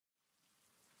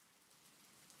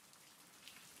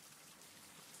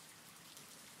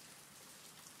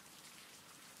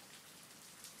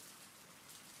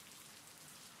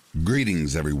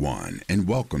Greetings everyone, and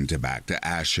welcome to Back to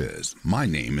Ashes. My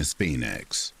name is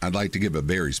Phoenix. I'd like to give a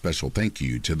very special thank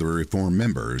you to the reform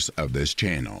members of this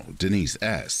channel: Denise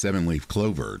S., Seven Leaf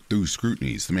Clover, Through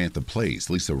Scrutiny, Samantha Place,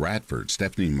 Lisa Radford,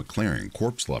 Stephanie McLaren,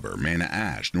 Corpse Lover, Manna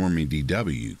Ash, Normie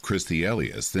DW, Christy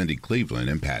Elias, Cindy Cleveland,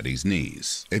 and Patty's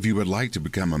niece. If you would like to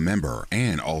become a member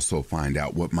and also find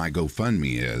out what my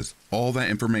GoFundMe is, all that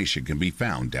information can be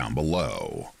found down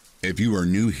below. If you are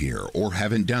new here or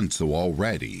haven't done so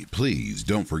already, please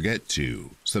don't forget to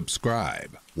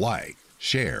subscribe, like,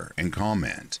 share, and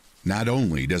comment. Not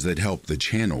only does it help the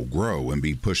channel grow and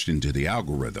be pushed into the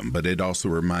algorithm, but it also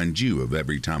reminds you of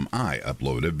every time I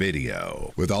upload a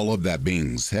video. With all of that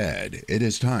being said, it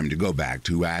is time to go back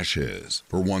to ashes.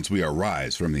 For once we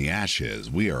arise from the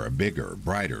ashes, we are a bigger,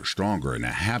 brighter, stronger, and a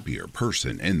happier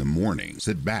person in the morning.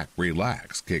 Sit back,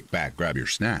 relax, kick back, grab your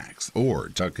snacks, or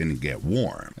tuck in and get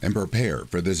warm, and prepare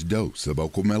for this dose of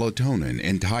vocal melatonin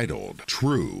entitled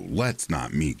True Let's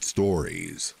Not Meet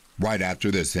Stories. Right after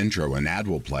this intro, an ad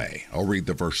will play. I'll read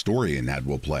the first story an ad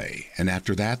will play, and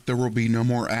after that there will be no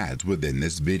more ads within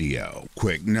this video.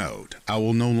 Quick note, I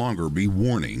will no longer be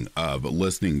warning of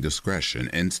listening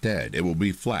discretion. Instead, it will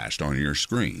be flashed on your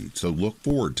screen, so look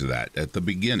forward to that at the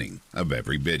beginning of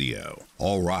every video.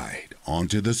 Alright, on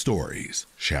to the stories,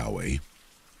 shall we?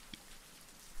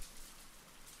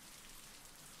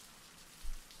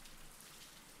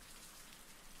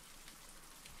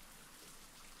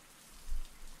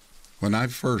 When I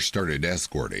first started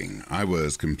escorting, I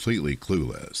was completely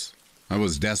clueless. I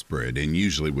was desperate and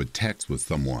usually would text with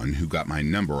someone who got my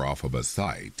number off of a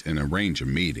site and arrange a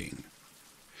meeting.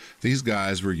 These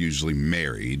guys were usually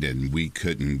married and we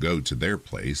couldn't go to their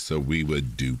place, so we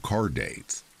would do car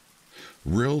dates.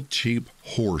 Real cheap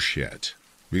horseshit.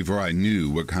 Before I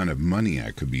knew what kind of money I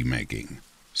could be making.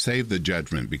 Save the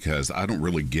judgment because I don't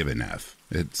really give an F.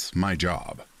 It's my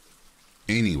job.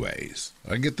 Anyways,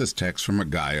 I get this text from a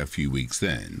guy a few weeks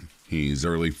in. He's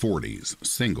early 40s,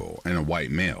 single, and a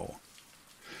white male.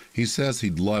 He says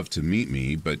he'd love to meet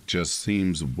me, but just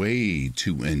seems way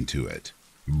too into it.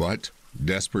 But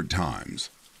desperate times,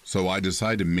 so I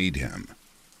decide to meet him.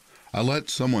 I let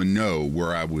someone know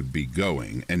where I would be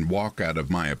going and walk out of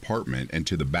my apartment and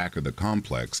to the back of the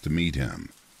complex to meet him.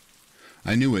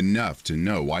 I knew enough to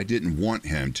know I didn't want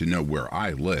him to know where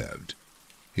I lived.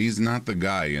 He's not the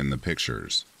guy in the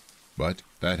pictures, but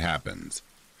that happens.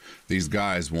 These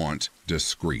guys want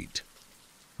discreet.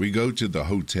 We go to the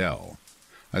hotel.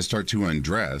 I start to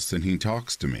undress and he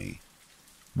talks to me.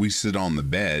 We sit on the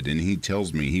bed and he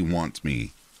tells me he wants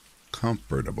me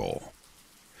comfortable.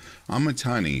 I'm a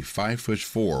tiny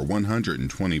 5'4",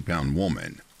 120-pound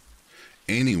woman.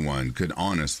 Anyone could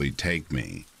honestly take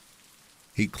me.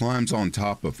 He climbs on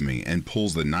top of me and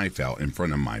pulls the knife out in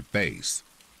front of my face.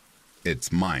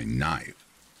 It's my knife.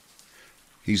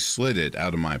 He slid it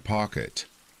out of my pocket.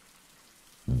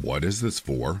 What is this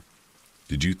for?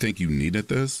 Did you think you needed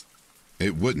this?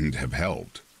 It wouldn't have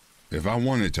helped. If I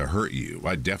wanted to hurt you,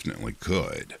 I definitely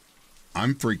could.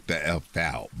 I'm freaked the F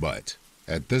out, but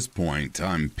at this point,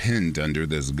 I'm pinned under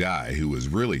this guy who is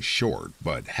really short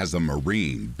but has a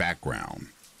Marine background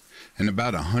and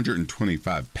about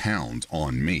 125 pounds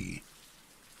on me.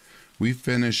 We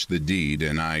finish the deed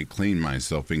and I clean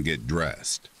myself and get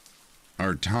dressed.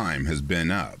 Our time has been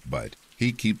up, but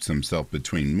he keeps himself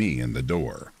between me and the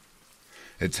door.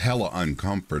 It's hella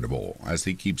uncomfortable as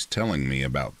he keeps telling me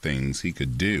about things he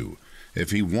could do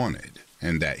if he wanted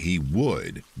and that he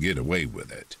would get away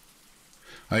with it.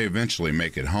 I eventually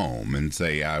make it home and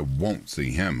say I won't see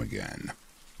him again.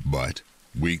 But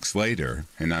weeks later,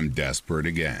 and I'm desperate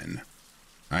again.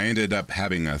 I ended up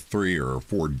having 3 or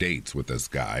 4 dates with this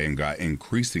guy and got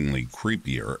increasingly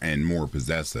creepier and more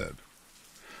possessive.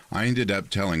 I ended up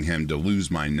telling him to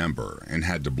lose my number and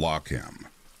had to block him.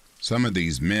 Some of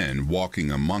these men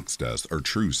walking amongst us are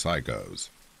true psychos.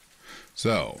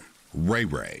 So, Ray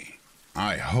Ray,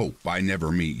 I hope I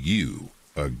never meet you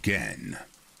again.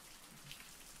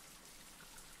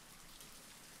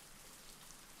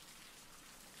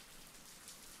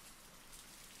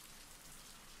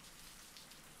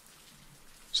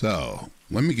 So,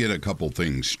 let me get a couple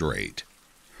things straight.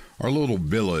 Our little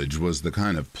village was the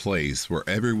kind of place where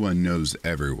everyone knows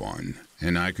everyone,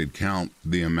 and I could count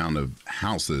the amount of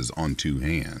houses on 2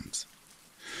 hands.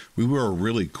 We were a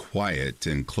really quiet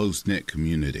and close-knit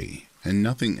community, and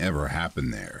nothing ever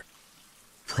happened there.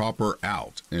 Proper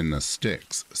out in the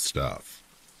sticks stuff.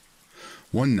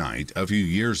 One night, a few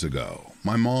years ago,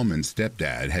 my mom and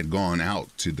stepdad had gone out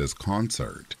to this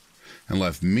concert and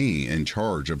left me in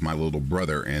charge of my little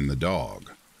brother and the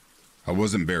dog. I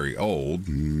wasn't very old,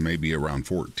 maybe around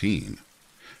 14.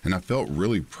 and I felt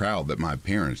really proud that my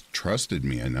parents trusted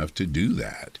me enough to do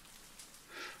that.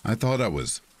 I thought I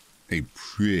was a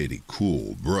pretty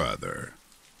cool brother,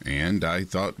 and I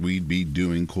thought we'd be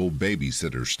doing cool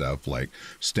babysitter stuff like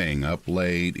staying up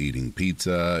late, eating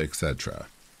pizza, etc.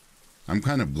 I'm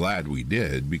kind of glad we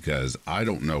did because I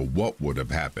don't know what would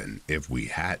have happened if we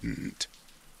hadn't.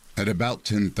 At about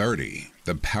 10:30,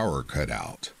 the power cut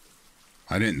out.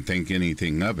 I didn't think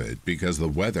anything of it because the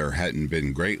weather hadn't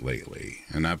been great lately,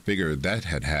 and I figured that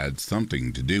had had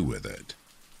something to do with it.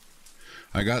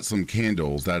 I got some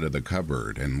candles out of the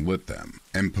cupboard and lit them,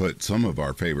 and put some of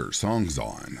our favorite songs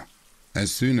on.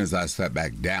 As soon as I sat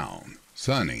back down,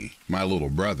 Sonny, my little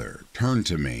brother, turned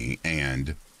to me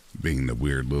and, being the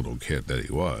weird little kid that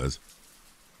he was,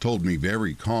 told me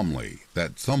very calmly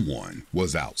that someone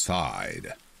was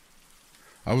outside.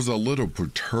 I was a little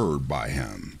perturbed by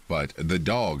him, but the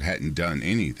dog hadn't done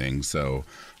anything, so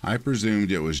I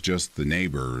presumed it was just the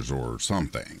neighbors or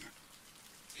something.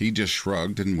 He just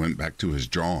shrugged and went back to his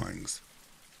drawings.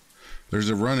 There's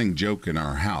a running joke in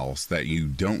our house that you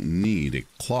don't need a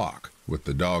clock with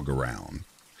the dog around,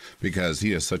 because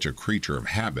he is such a creature of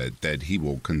habit that he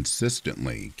will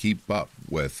consistently keep up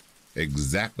with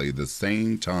exactly the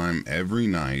same time every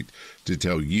night to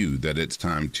tell you that it's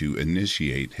time to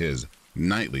initiate his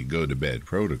nightly go-to-bed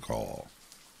protocol.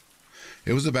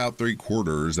 It was about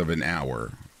 3/4 of an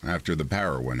hour after the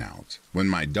power went out when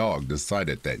my dog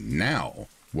decided that now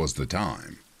was the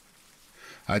time.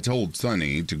 I told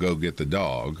Sonny to go get the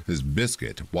dog his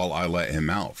biscuit while I let him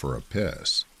out for a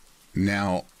piss.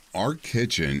 Now, our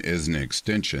kitchen is an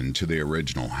extension to the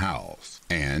original house,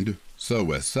 and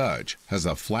so as such has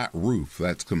a flat roof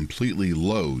that's completely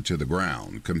low to the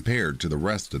ground compared to the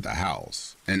rest of the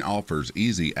house, and offers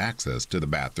easy access to the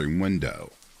bathroom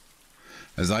window.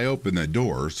 As I opened the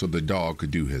door so the dog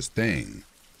could do his thing,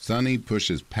 Sonny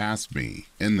pushes past me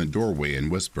in the doorway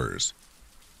and whispers,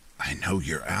 "I know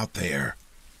you're out there,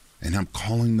 and I'm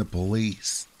calling the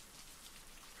police."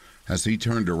 As he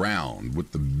turned around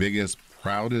with the biggest,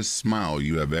 proudest smile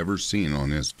you have ever seen on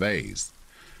his face,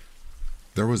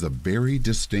 there was a very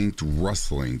distinct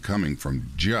rustling coming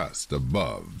from just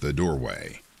above the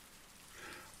doorway.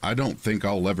 I don't think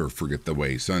I'll ever forget the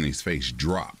way Sonny's face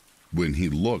dropped when he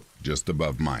looked just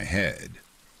above my head.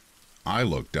 I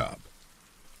looked up.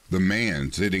 The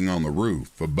man sitting on the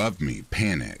roof above me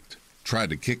panicked, tried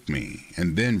to kick me,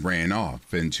 and then ran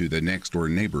off into the next-door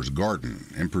neighbor's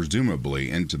garden and presumably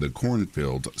into the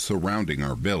cornfields surrounding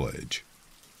our village.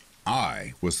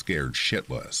 I was scared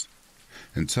shitless,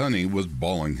 and Sonny was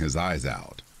bawling his eyes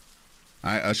out.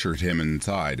 I ushered him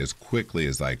inside as quickly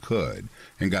as I could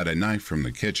and got a knife from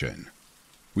the kitchen.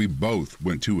 We both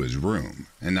went to his room,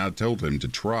 and I told him to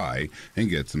try and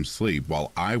get some sleep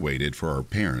while I waited for our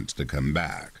parents to come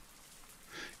back.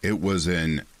 It was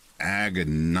an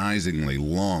agonizingly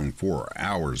long 4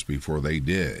 hours before they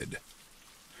did.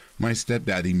 My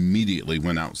stepdad immediately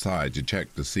went outside to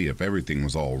check to see if everything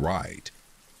was all right.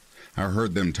 I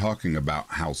heard them talking about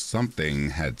how something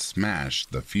had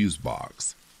smashed the fuse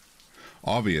box.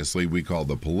 Obviously, we called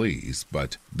the police,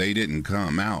 but they didn't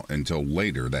come out until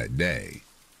later that day.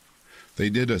 They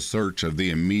did a search of the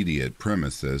immediate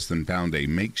premises and found a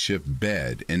makeshift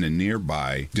bed in a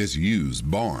nearby disused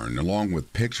barn, along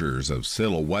with pictures of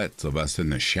silhouettes of us in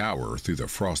the shower through the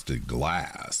frosted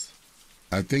glass.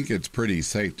 I think it's pretty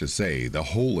safe to say the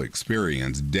whole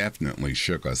experience definitely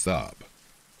shook us up.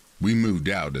 We moved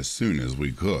out as soon as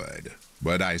we could,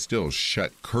 but I still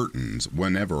shut curtains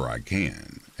whenever I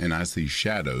can, and I see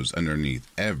shadows underneath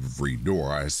every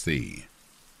door I see.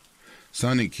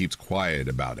 Sonny keeps quiet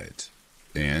about it,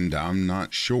 and I'm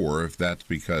not sure if that's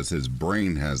because his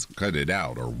brain has cut it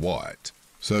out or what.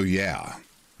 So yeah,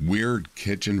 weird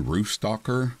kitchen roof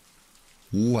stalker,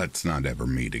 let's not ever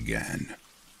meet again.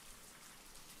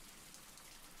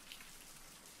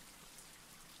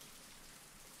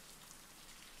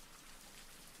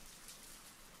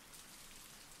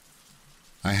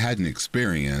 I had an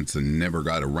experience and never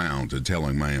got around to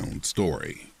telling my own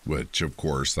story, which of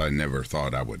course I never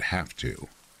thought I would have to.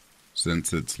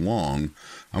 Since it's long,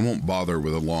 I won't bother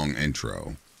with a long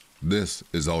intro. This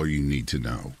is all you need to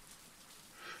know.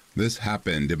 This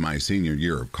happened in my senior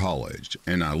year of college,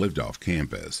 and I lived off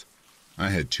campus. I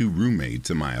had 2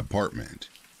 roommates in my apartment,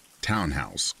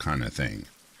 townhouse kind of thing,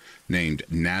 named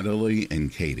Natalie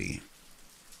and Katie.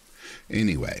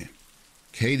 Anyway,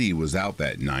 Katie was out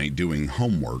that night doing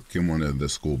homework in one of the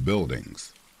school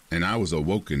buildings, and I was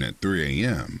awoken at 3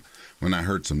 a.m. when I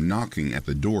heard some knocking at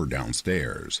the door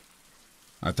downstairs.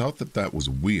 I thought that was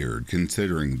weird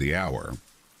considering the hour,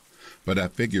 but I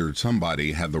figured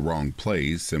somebody had the wrong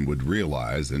place and would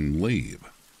realize and leave.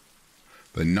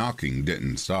 The knocking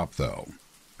didn't stop though,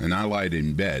 and I lied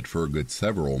in bed for a good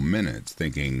several minutes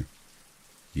thinking,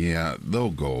 yeah,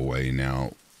 they'll go away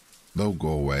now. They'll go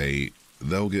away.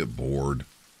 They'll get bored.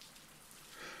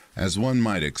 As one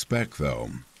might expect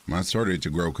though, I started to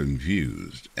grow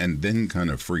confused and then kind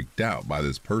of freaked out by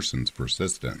this person's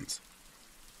persistence.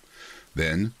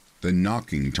 Then the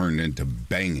knocking turned into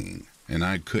banging, and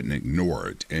I couldn't ignore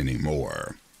it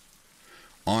anymore.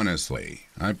 Honestly,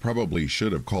 I probably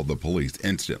should have called the police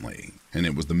instantly, and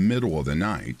it was the middle of the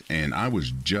night, and I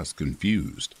was just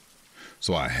confused.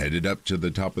 So I headed up to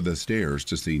the top of the stairs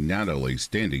to see Natalie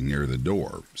standing near the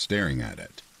door, staring at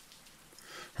it.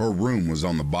 Her room was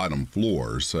on the bottom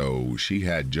floor, so she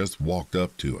had just walked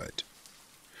up to it.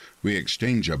 We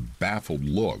exchanged a baffled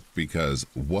look because,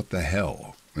 what the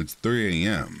hell? It's 3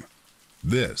 a.m.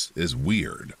 This is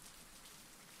weird.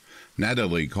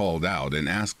 Natalie called out and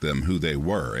asked them who they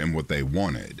were and what they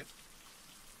wanted.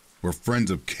 "We're friends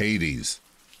of Katie's,"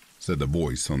 said the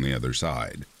voice on the other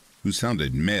side, who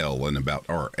sounded male and about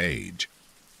our age.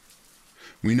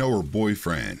 "We know her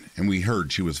boyfriend, and we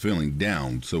heard she was feeling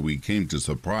down, so we came to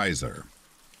surprise her."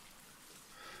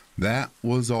 That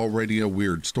was already a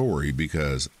weird story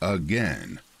because,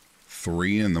 again,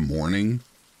 3 in the morning?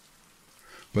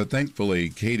 But thankfully,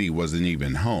 Katie wasn't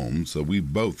even home, so we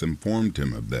both informed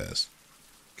him of this.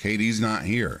 "Katie's not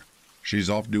here. She's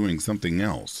off doing something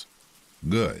else."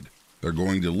 "Good. They're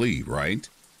going to leave, right?"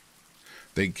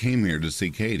 "They came here to see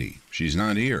Katie. She's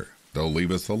not here. They'll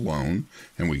leave us alone,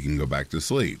 and we can go back to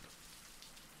sleep."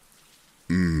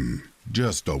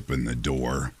 Just open the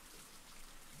door."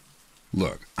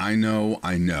 Look, I know,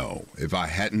 if I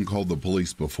hadn't called the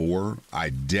police before, I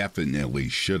definitely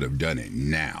should have done it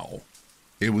now.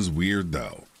 It was weird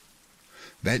though.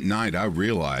 That night I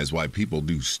realized why people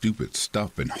do stupid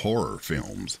stuff in horror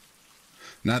films.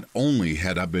 Not only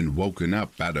had I been woken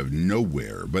up out of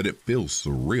nowhere, but it feels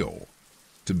surreal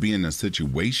to be in a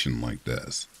situation like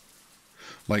this.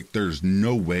 Like there's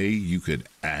no way you could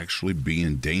actually be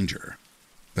in danger.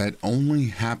 That only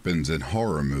happens in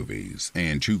horror movies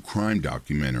and true crime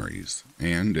documentaries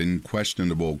and in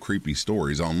questionable creepy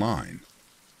stories online.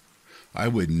 I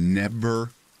would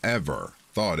never, ever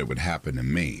thought it would happen to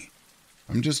me.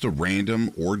 I'm just a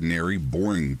random, ordinary,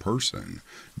 boring person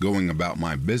going about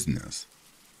my business.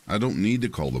 I don't need to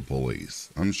call the police.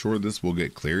 I'm sure this will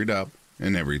get cleared up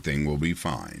and everything will be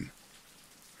fine.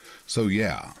 So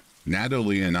yeah,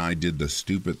 Natalie and I did the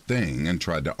stupid thing and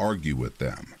tried to argue with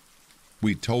them.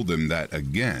 We told them that,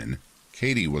 again,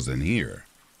 Katie wasn't here.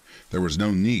 There was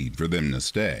no need for them to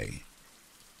stay.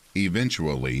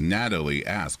 Eventually, Natalie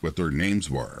asked what their names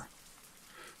were.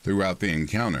 Throughout the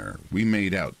encounter, we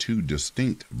made out 2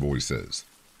 distinct voices,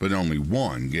 but only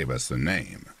one gave us a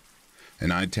name.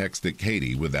 And I texted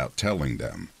Katie without telling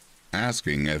them,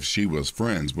 asking if she was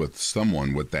friends with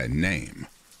someone with that name.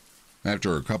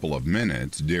 After a couple of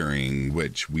minutes, during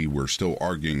which we were still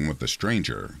arguing with the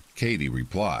stranger, Katie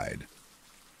replied,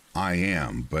 "I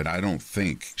am, but I don't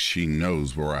think she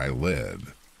knows where I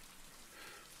live."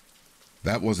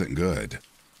 That wasn't good.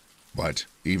 But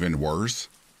even worse,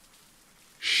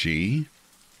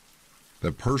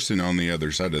 the person on the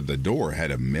other side of the door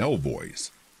had a male voice,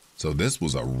 so this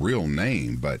was a real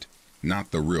name, but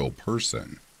not the real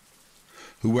person.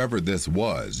 Whoever this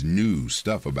was knew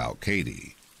stuff about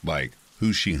Katie, like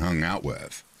who she hung out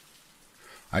with.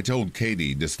 I told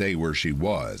Katie to stay where she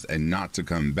was and not to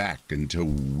come back until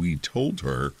we told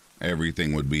her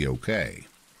everything would be okay.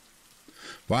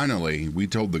 Finally, we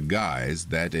told the guys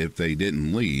that if they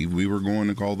didn't leave, we were going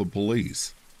to call the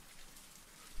police.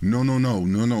 No.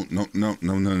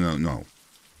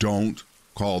 Don't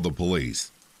call the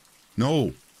police.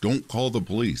 No, don't call the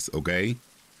police, okay?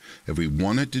 If we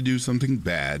wanted to do something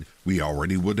bad, we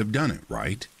already would have done it,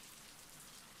 right?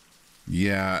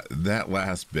 Yeah, that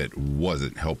last bit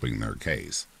wasn't helping their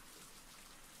case.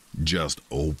 Just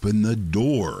open the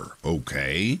door,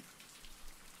 okay?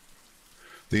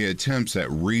 The attempts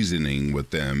at reasoning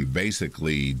with them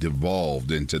basically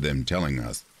devolved into them telling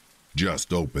us,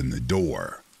 "Just open the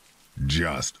door.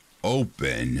 Just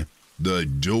open the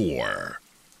door,"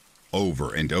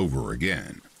 over and over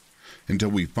again, until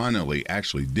we finally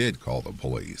actually did call the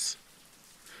police.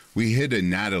 We hid in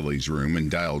Natalie's room and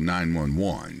dialed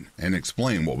 911 and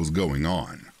explained what was going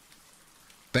on.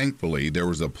 Thankfully, there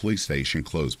was a police station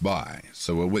close by,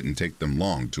 so it wouldn't take them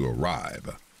long to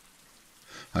arrive.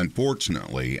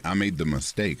 Unfortunately, I made the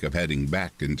mistake of heading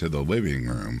back into the living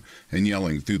room and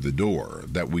yelling through the door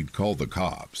that we'd call the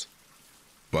cops.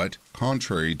 But,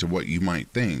 contrary to what you might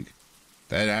think,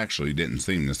 that actually didn't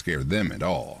seem to scare them at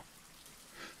all.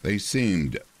 They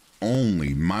seemed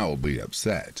only mildly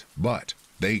upset, but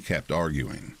they kept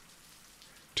arguing.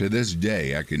 To this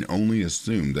day, I can only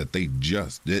assume that they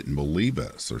just didn't believe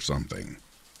us or something.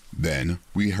 Then,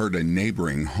 we heard a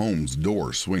neighboring home's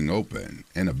door swing open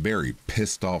and a very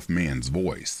pissed off man's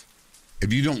voice.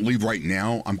 "If you don't leave right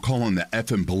now, I'm calling the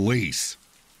effing police."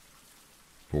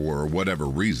 For whatever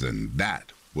reason,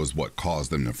 that was what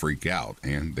caused them to freak out,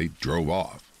 and they drove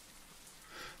off.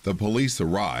 The police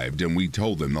arrived and we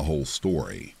told them the whole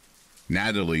story.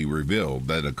 Natalie revealed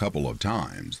that a couple of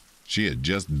times, she had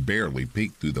just barely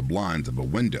peeked through the blinds of a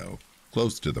window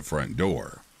close to the front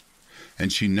door,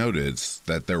 and she noticed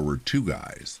that there were two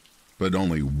guys, but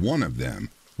only one of them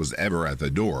was ever at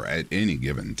the door at any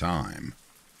given time.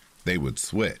 They would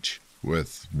switch,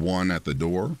 with one at the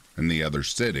door and the other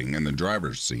sitting in the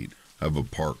driver's seat of a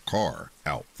parked car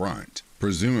out front,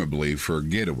 presumably for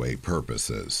getaway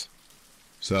purposes.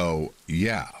 So,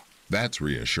 yeah, that's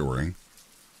reassuring.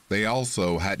 They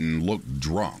also hadn't looked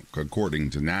drunk,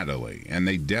 according to Natalie, and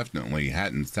they definitely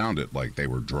hadn't sounded like they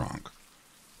were drunk.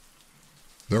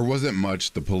 There wasn't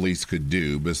much the police could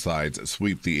do besides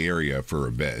sweep the area for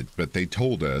a bit, but they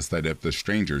told us that if the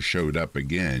strangers showed up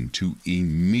again, to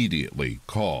immediately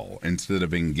call instead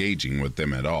of engaging with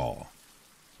them at all.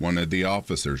 One of the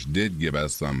officers did give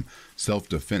us some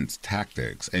self-defense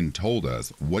tactics and told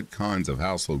us what kinds of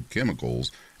household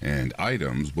chemicals and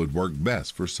items would work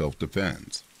best for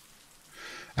self-defense.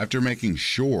 After making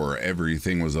sure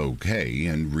everything was okay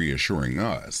and reassuring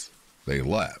us, they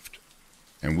left,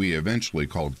 and we eventually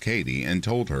called Katie and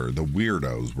told her the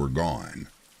weirdos were gone.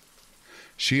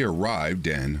 She arrived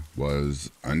and was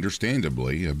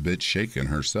understandably a bit shaken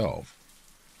herself.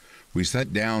 We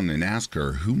sat down and asked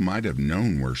her who might have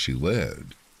known where she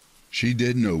lived. She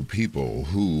did know people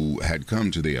who had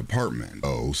come to the apartment.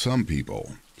 Oh, some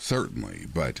people, certainly,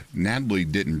 but Natalie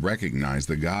didn't recognize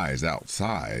the guys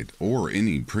outside or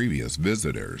any previous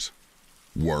visitors.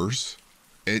 Worse,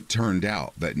 it turned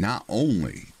out that not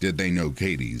only did they know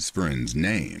Katie's friend's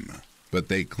name, but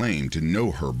they claimed to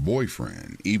know her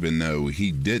boyfriend, even though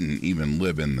he didn't even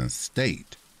live in the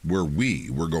state where we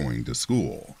were going to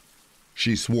school.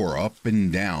 She swore up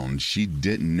and down she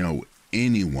didn't know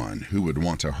anyone who would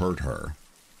want to hurt her.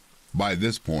 By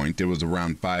this point, it was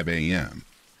around 5 a.m.,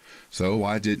 so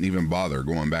I didn't even bother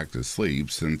going back to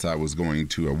sleep since I was going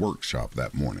to a workshop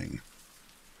that morning.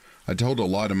 I told a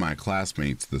lot of my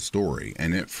classmates the story,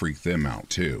 and it freaked them out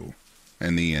too.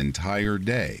 And the entire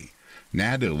day,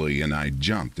 Natalie and I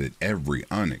jumped at every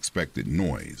unexpected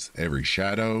noise, every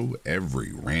shadow,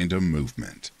 every random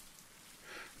movement.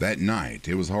 That night,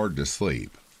 it was hard to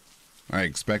sleep. I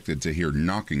expected to hear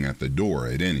knocking at the door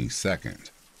at any second.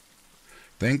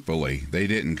 Thankfully, they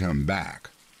didn't come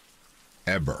back.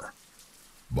 Ever.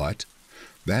 But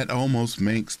that almost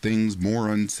makes things more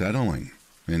unsettling,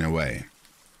 in a way.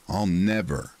 I'll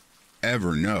never,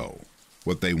 ever know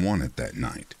what they wanted that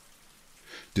night.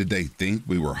 Did they think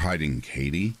we were hiding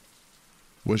Katie?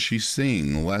 Was she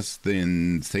seeing less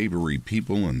than savory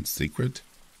people in secret?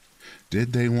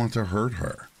 Did they want to hurt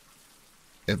her?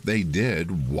 If they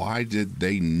did, why did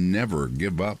they never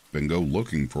give up and go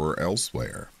looking for her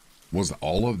elsewhere? Was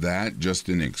all of that just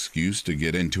an excuse to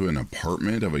get into an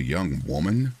apartment of a young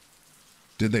woman?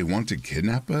 Did they want to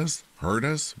kidnap us, hurt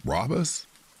us, rob us?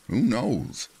 Who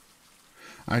knows?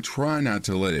 I try not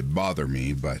to let it bother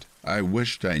me, but I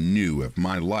wished I knew if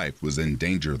my life was in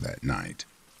danger that night.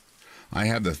 I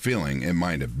have the feeling it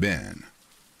might have been.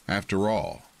 After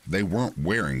all, they weren't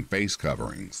wearing face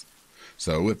coverings.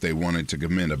 So if they wanted to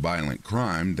commit a violent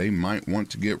crime, they might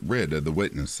want to get rid of the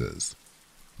witnesses.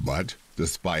 But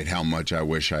despite how much I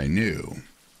wish I knew,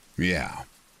 yeah.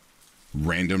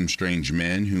 Random strange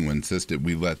men who insisted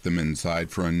we let them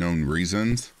inside for unknown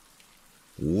reasons?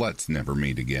 Let's never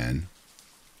meet again.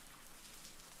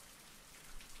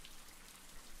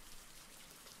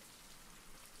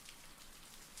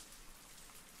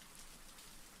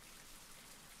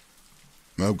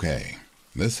 Okay,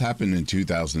 this happened in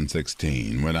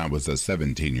 2016 when I was a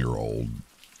 17-year-old,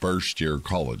 first-year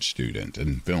college student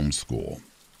in film school.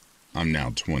 I'm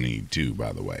now 22,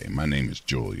 by the way. My name is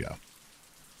Julia.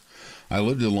 I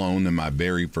lived alone in my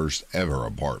very first ever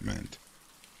apartment.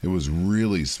 It was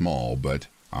really small, but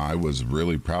I was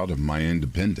really proud of my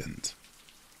independence.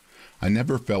 I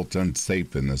never felt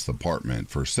unsafe in this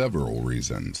apartment for several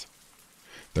reasons.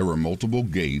 There were multiple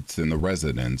gates in the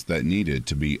residence that needed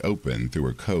to be opened through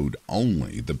a code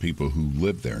only the people who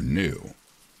lived there knew.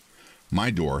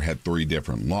 My door had 3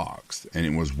 different locks, and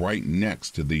it was right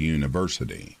next to the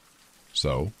university.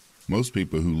 So, most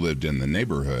people who lived in the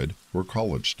neighborhood were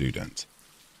college students.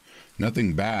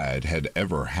 Nothing bad had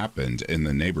ever happened in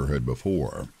the neighborhood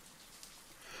before.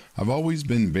 I've always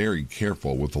been very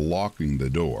careful with locking the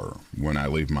door when I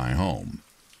leave my home.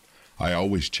 I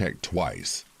always check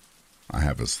twice. I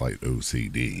have a slight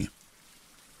OCD.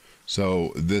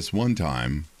 So this one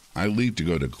time, I leave to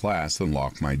go to class and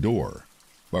lock my door,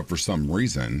 but for some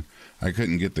reason, I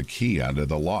couldn't get the key out of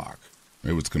the lock.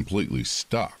 It was completely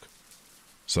stuck.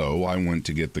 So I went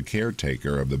to get the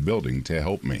caretaker of the building to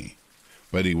help me,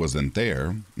 but he wasn't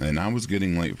there, and I was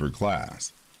getting late for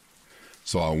class.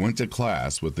 So I went to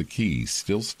class with the key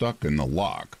still stuck in the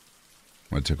lock.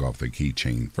 I took off the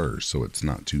keychain first so it's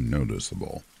not too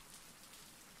noticeable.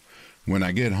 When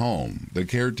I get home, the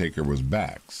caretaker was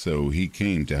back, so he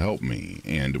came to help me,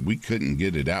 and we couldn't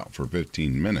get it out for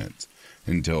 15 minutes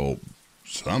until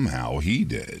somehow he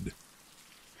did.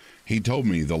 He told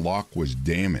me the lock was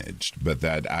damaged, but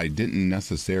that I didn't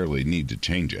necessarily need to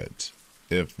change it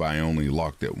if I only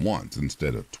locked it once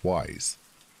instead of twice.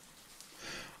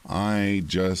 I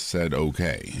just said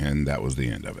okay, and that was the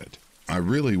end of it. I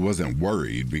really wasn't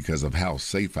worried because of how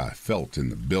safe I felt in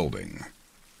the building.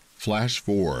 Flash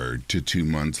forward to 2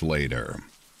 months later.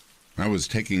 I was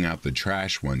taking out the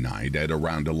trash one night at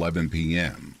around 11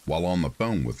 p.m. while on the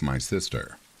phone with my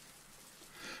sister.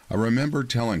 I remember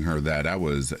telling her that I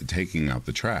was taking out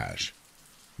the trash,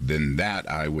 then that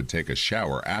I would take a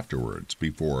shower afterwards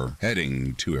before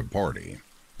heading to a party.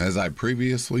 As I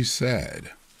previously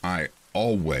said, I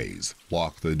always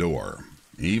lock the door,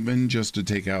 even just to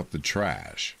take out the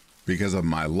trash. Because of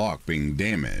my lock being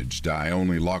damaged, I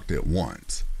only locked it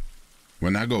once.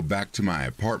 When I go back to my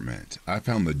apartment, I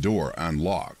found the door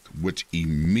unlocked, which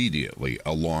immediately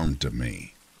alarmed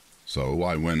me. So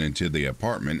I went into the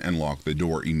apartment and locked the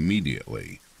door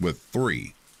immediately with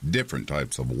 3 different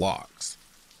types of locks.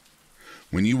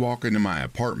 When you walk into my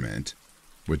apartment,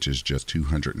 which is just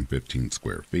 215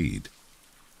 square feet,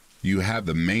 you have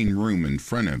the main room in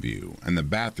front of you and the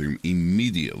bathroom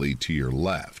immediately to your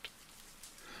left.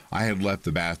 I had left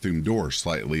the bathroom door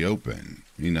slightly open,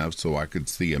 enough so I could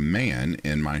see a man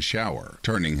in my shower,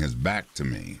 turning his back to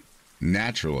me.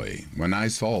 Naturally, when I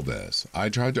saw this, I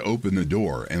tried to open the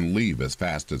door and leave as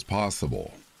fast as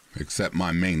possible, except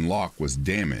my main lock was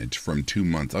damaged from 2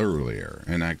 months earlier,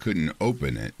 and I couldn't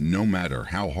open it no matter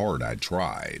how hard I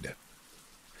tried.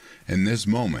 In this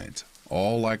moment,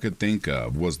 all I could think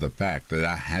of was the fact that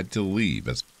I had to leave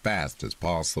as fast as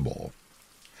possible.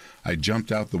 I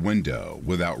jumped out the window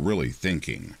without really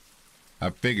thinking.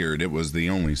 I figured it was the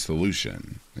only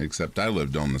solution, except I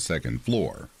lived on the 2nd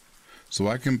floor, so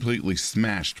I completely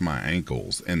smashed my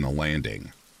ankles in the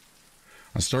landing.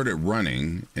 I started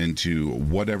running into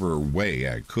whatever way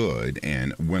I could,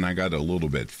 and when I got a little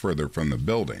bit further from the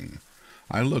building,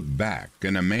 I looked back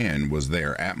and a man was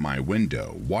there at my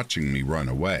window watching me run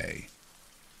away.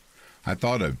 I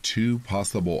thought of 2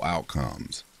 possible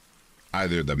outcomes.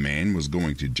 Either the man was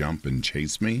going to jump and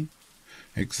chase me,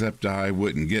 except I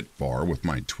wouldn't get far with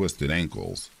my twisted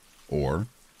ankles, or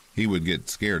he would get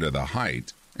scared of the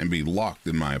height and be locked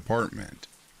in my apartment.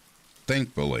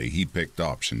 Thankfully, he picked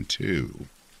option 2.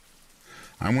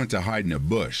 I went to hide in a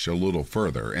bush a little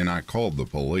further and I called the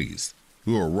police,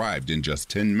 who arrived in just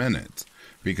 10 minutes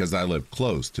because I lived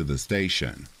close to the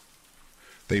station.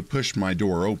 They pushed my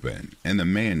door open and the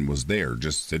man was there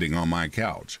just sitting on my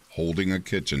couch, holding a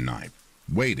kitchen knife,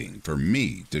 waiting for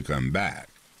me to come back.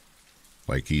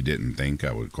 Like he didn't think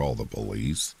I would call the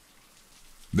police.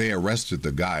 They arrested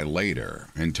the guy later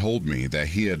and told me that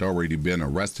he had already been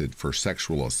arrested for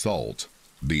sexual assault,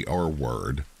 the R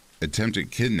word,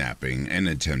 attempted kidnapping, and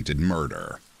attempted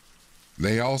murder.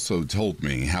 They also told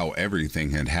me how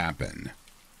everything had happened.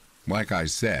 Like I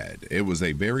said, it was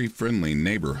a very friendly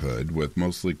neighborhood with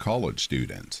mostly college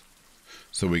students.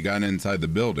 So we got inside the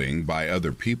building by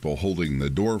other people holding the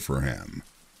door for him.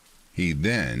 He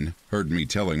then heard me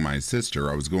telling my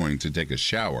sister I was going to take a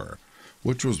shower,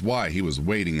 which was why he was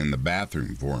waiting in the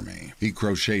bathroom for me. He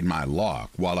crocheted my lock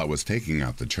while I was taking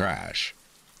out the trash.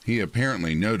 He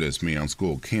apparently noticed me on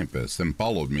school campus and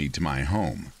followed me to my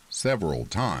home several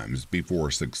times before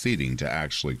succeeding to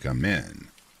actually come in.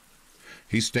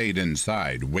 He stayed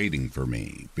inside waiting for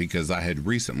me because I had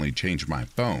recently changed my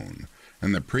phone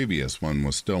and the previous one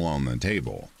was still on the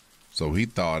table, so he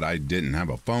thought I didn't have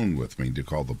a phone with me to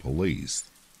call the police.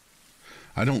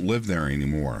 I don't live there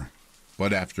anymore.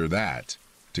 But after that,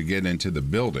 to get into the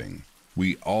building,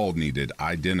 we all needed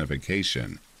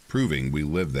identification, proving we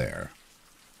lived there.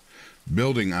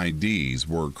 Building IDs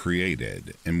were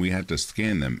created, and we had to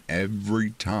scan them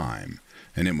every time,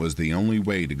 and it was the only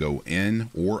way to go in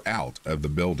or out of the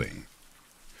building.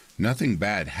 Nothing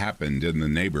bad happened in the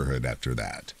neighborhood after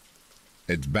that.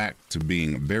 It's back to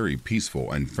being very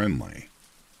peaceful and friendly.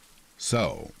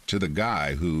 So, to the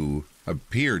guy who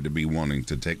appeared to be wanting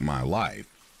to take my life,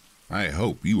 I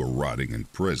hope you are rotting in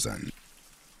prison.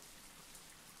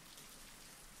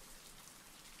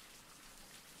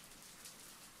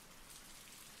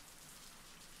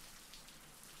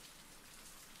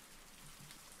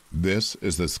 This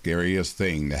is the scariest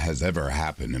thing that has ever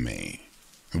happened to me.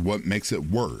 And what makes it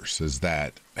worse is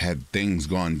that, had things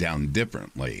gone down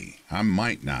differently, I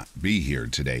might not be here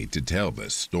today to tell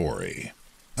this story.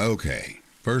 Okay,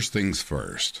 first things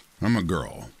first. I'm a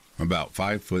girl, about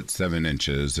 5 foot 7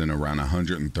 inches and around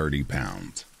 130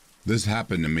 pounds. This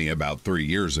happened to me about 3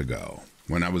 years ago,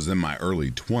 when I was in my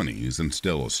early 20s and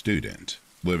still a student,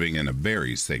 living in a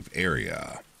very safe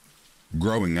area.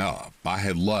 Growing up, I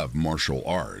had loved martial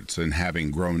arts, and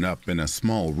having grown up in a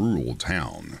small rural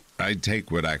town, I'd take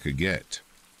what I could get.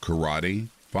 Karate?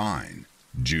 Fine.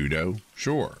 Judo?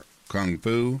 Sure. Kung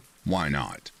Fu? Why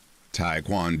not?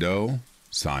 Taekwondo?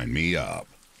 Sign me up.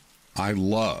 I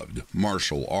loved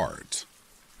martial arts,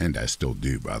 and I still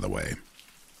do, by the way,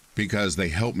 because they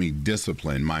helped me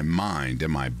discipline my mind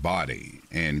and my body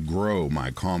and grow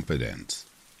my confidence.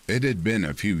 It had been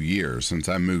a few years since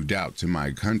I moved out to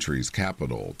my country's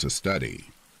capital to study,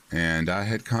 and I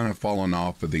had kind of fallen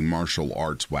off of the martial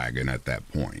arts wagon at that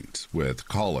point, with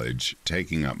college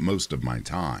taking up most of my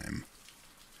time.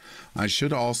 I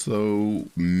should also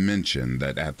mention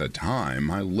that at the time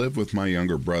I lived with my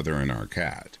younger brother and our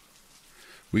cat.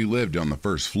 We lived on the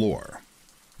first floor,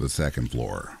 the second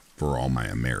floor for all my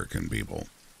American people,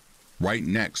 right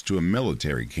next to a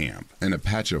military camp and a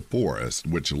patch of forest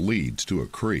which leads to a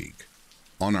creek.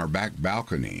 On our back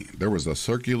balcony, there was a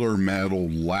circular metal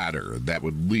ladder that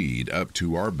would lead up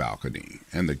to our balcony,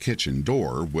 and the kitchen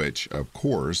door, which, of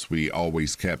course, we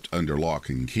always kept under lock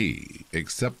and key,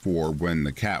 except for when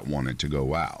the cat wanted to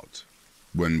go out,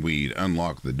 when we'd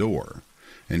unlock the door,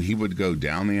 and he would go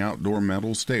down the outdoor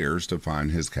metal stairs to find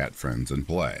his cat friends and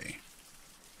play.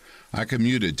 I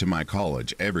commuted to my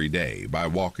college every day by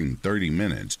walking 30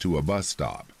 minutes to a bus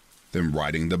stop, then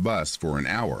riding the bus for an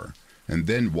hour, and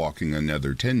then walking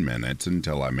another 10 minutes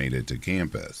until I made it to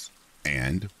campus.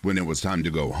 And when it was time to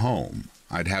go home,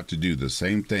 I'd have to do the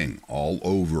same thing all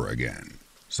over again.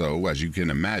 So, as you can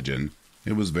imagine,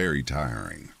 it was very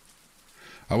tiring.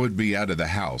 I would be out of the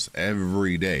house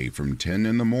every day from 10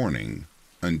 in the morning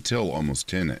until almost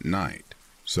 10 at night.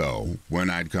 So, when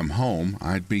I'd come home,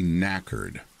 I'd be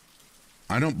knackered.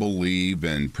 I don't believe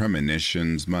in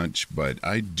premonitions much, but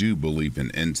I do believe in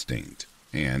instinct,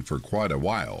 and for quite a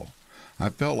while, I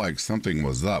felt like something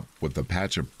was up with the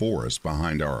patch of forest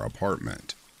behind our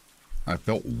apartment. I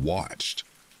felt watched.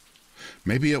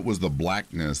 Maybe it was the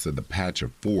blackness of the patch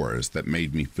of forest that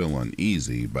made me feel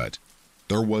uneasy, but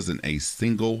there wasn't a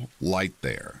single light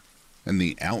there, and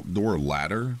the outdoor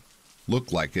ladder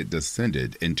looked like it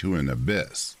descended into an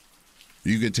abyss.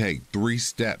 You could take 3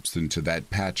 steps into that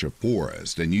patch of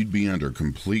forest and you'd be under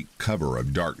complete cover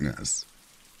of darkness.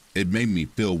 It made me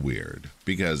feel weird,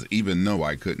 because even though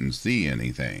I couldn't see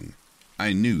anything,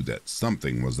 I knew that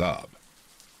something was up.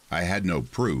 I had no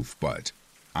proof, but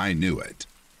I knew it.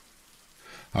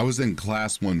 I was in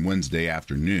class one Wednesday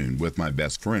afternoon with my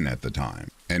best friend at the time,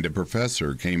 and a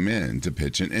professor came in to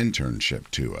pitch an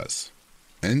internship to us.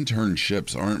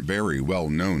 Internships aren't very well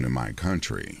known in my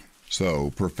country,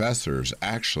 so professors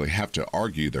actually have to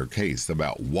argue their case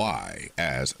about why,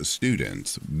 as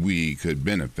students, we could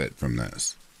benefit from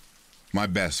this. My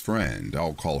best friend,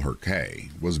 I'll call her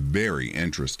Kay, was very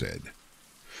interested.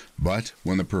 But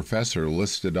when the professor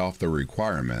listed off the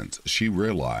requirements, she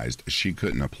realized she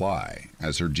couldn't apply,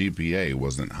 as her GPA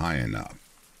wasn't high enough.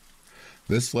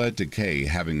 This led to Kay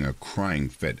having a crying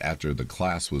fit after the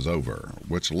class was over,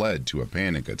 which led to a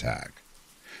panic attack.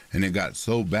 And it got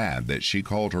so bad that she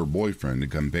called her boyfriend to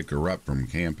come pick her up from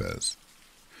campus.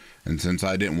 And since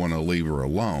I didn't want to leave her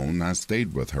alone, I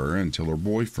stayed with her until her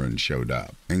boyfriend showed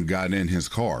up and got in his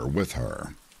car with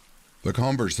her. The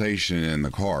conversation in the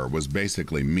car was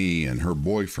basically me and her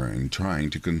boyfriend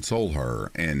trying to console her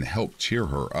and help cheer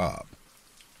her up.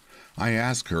 I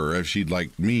asked her if she'd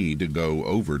like me to go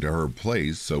over to her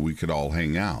place so we could all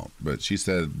hang out, but she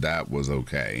said that was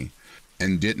okay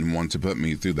and didn't want to put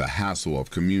me through the hassle of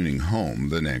commuting home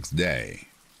the next day.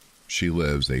 She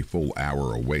lives a full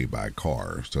hour away by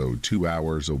car, so 2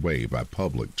 hours away by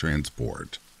public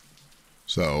transport.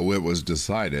 So it was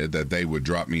decided that they would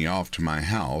drop me off to my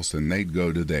house and they'd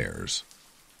go to theirs.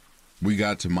 We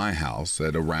got to my house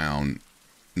at around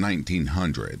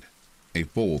 1900, a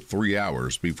full 3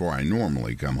 hours before I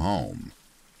normally come home.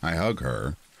 I hug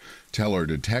her, tell her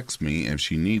to text me if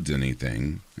she needs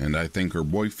anything, and I thank her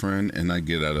boyfriend and I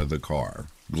get out of the car,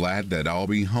 glad that I'll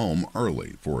be home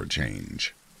early for a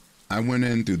change. I went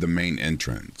in through the main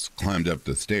entrance, climbed up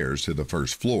the stairs to the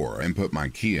first floor, and put my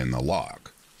key in the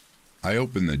lock. I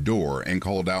opened the door and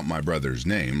called out my brother's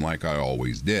name like I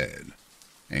always did,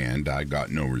 and I got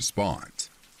no response.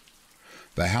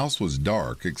 The house was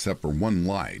dark except for one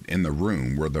light in the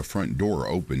room where the front door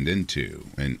opened into,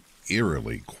 and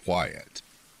eerily quiet.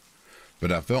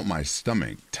 But I felt my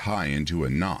stomach tie into a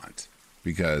knot,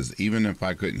 because even if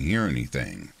I couldn't hear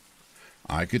anything,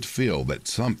 I could feel that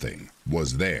something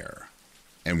was there.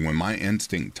 And when my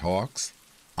instinct talks,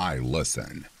 I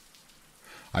listen.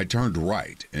 I turned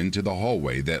right into the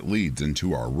hallway that leads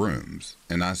into our rooms,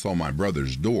 and I saw my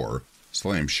brother's door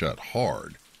slam shut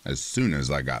hard as soon as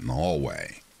I got in the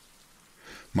hallway.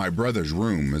 My brother's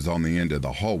room is on the end of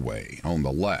the hallway on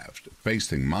the left,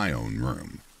 facing my own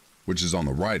room, which is on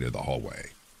the right of the hallway.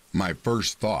 My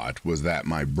first thought was that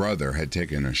my brother had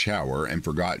taken a shower and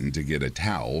forgotten to get a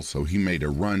towel, so he made a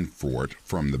run for it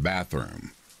from the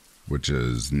bathroom, which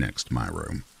is next to my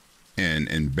room, in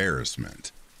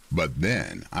embarrassment. But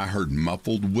then I heard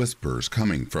muffled whispers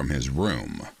coming from his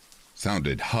room,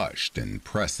 sounded hushed and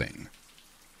pressing.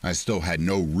 I still had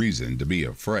no reason to be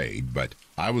afraid, but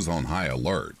I was on high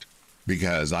alert,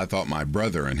 because I thought my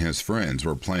brother and his friends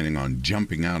were planning on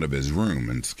jumping out of his room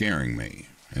and scaring me,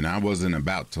 and I wasn't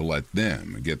about to let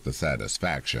them get the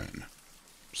satisfaction.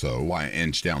 So I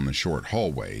inched down the short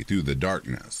hallway through the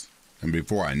darkness, and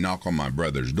before I knock on my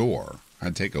brother's door, I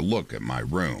take a look at my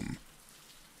room.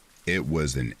 It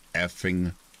was an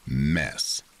effing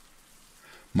mess.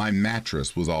 My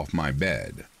mattress was off my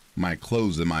bed. My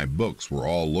clothes and my books were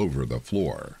all over the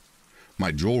floor.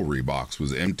 My jewelry box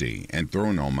was empty and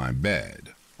thrown on my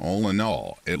bed. All in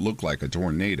all, it looked like a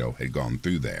tornado had gone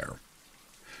through there.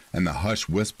 And the hushed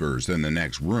whispers in the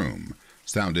next room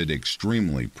sounded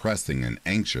extremely pressing and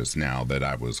anxious now that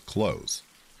I was close,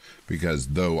 because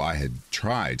though I had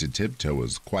tried to tiptoe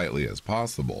as quietly as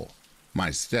possible,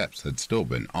 my steps had still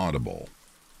been audible.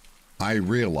 I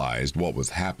realized what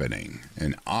was happening,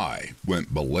 and I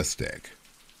went ballistic.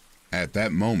 At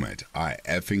that moment, I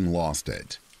effing lost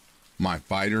it. My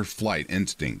fight-or-flight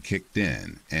instinct kicked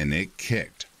in, and it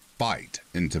kicked fight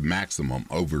into maximum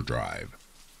overdrive.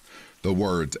 The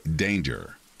words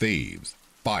danger, thieves,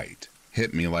 fight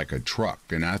hit me like a truck,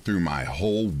 and I threw my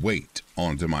whole weight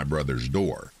onto my brother's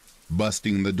door,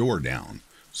 busting the door down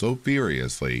so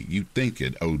furiously you'd think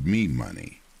it owed me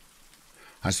money.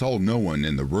 I saw no one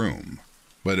in the room,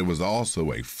 but it was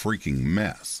also a freaking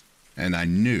mess, and I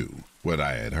knew what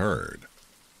I had heard.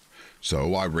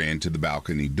 So I ran to the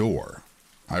balcony door.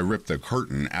 I ripped the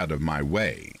curtain out of my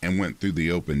way and went through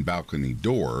the open balcony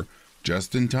door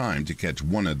just in time to catch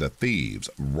one of the thieves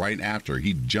right after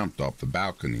he jumped off the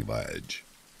balcony ledge.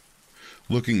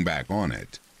 Looking back on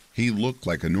it, he looked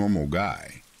like a normal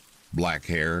guy. Black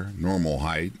hair, normal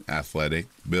height, athletic,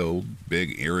 build,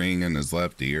 big earring in his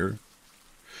left ear.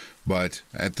 But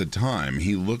at the time,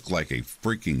 he looked like a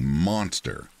freaking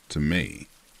monster to me.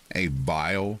 A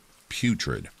vile,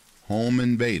 putrid,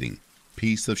 home-invading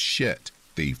piece of shit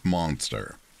thief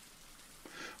monster.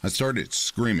 I started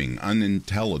screaming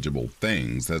unintelligible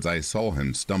things as I saw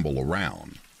him stumble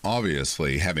around,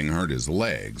 obviously having hurt his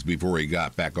legs before he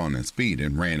got back on his feet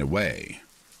and ran away.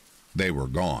 They were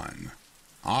gone.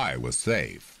 I was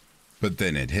safe. But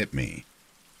then it hit me.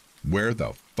 Where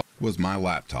the fuck was my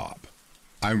laptop?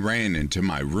 I ran into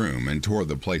my room and tore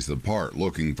the place apart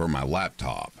looking for my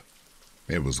laptop.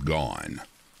 It was gone.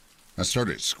 I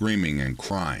started screaming and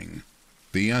crying.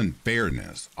 The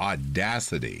unfairness,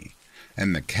 audacity,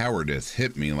 and the cowardice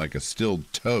hit me like a steel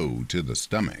toe to the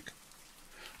stomach.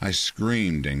 I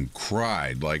screamed and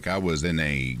cried like I was in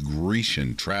a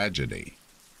Grecian tragedy.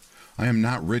 I am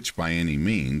not rich by any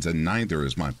means, and neither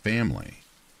is my family.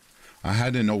 I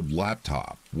had an old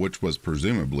laptop, which was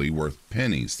presumably worth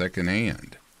pennies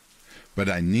secondhand. But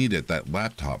I needed that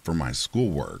laptop for my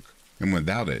schoolwork, and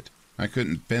without it, I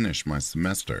couldn't finish my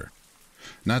semester.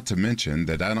 Not to mention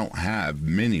that I don't have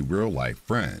many real-life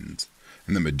friends,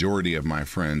 and the majority of my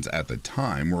friends at the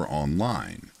time were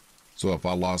online. So if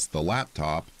I lost the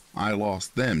laptop, I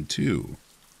lost them too.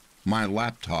 My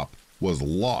laptop was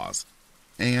lost,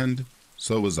 and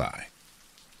so was I.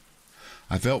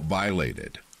 I felt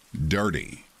violated,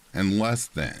 dirty, and less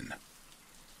than.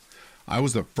 I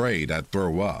was afraid I'd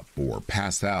throw up or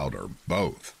pass out or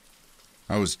both.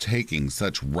 I was taking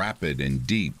such rapid and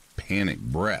deep panic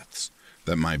breaths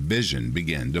that my vision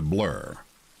began to blur.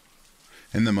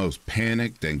 In the most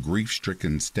panicked and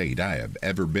grief-stricken state I have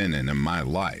ever been in my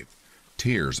life,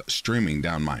 tears streaming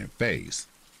down my face,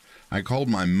 I called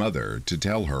my mother to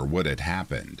tell her what had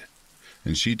happened,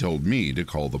 and she told me to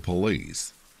call the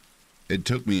police. It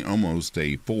took me almost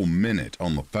a full minute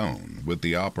on the phone with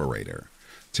the operator,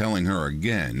 telling her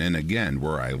again and again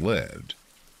where I lived,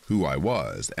 who I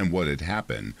was, and what had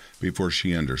happened before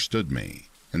she understood me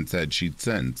and said she'd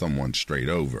send someone straight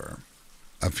over.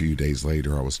 A few days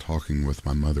later, I was talking with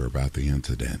my mother about the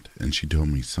incident, and she told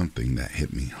me something that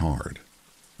hit me hard.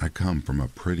 I come from a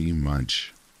pretty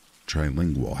much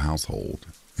trilingual household,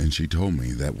 and she told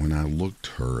me that when I looked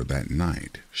her that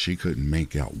night, she couldn't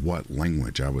make out what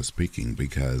language I was speaking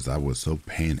because I was so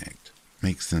panicked.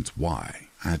 Makes sense why.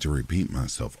 I had to repeat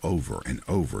myself over and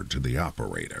over to the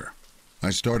operator. I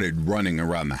started running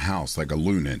around the house like a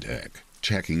lunatic,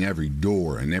 checking every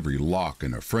door and every lock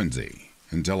in a frenzy,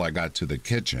 until I got to the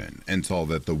kitchen and saw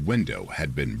that the window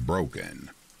had been broken.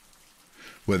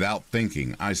 Without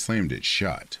thinking, I slammed it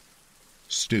shut.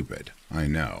 Stupid, I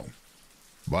know.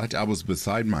 But I was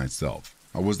beside myself.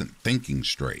 I wasn't thinking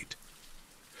straight.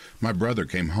 My brother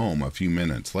came home a few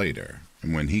minutes later,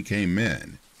 and when he came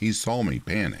in, he saw me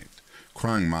panicked,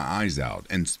 crying my eyes out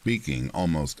and speaking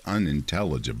almost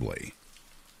unintelligibly.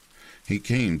 He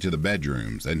came to the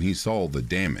bedrooms and he saw the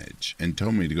damage and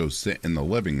told me to go sit in the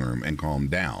living room and calm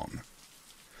down.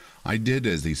 I did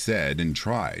as he said and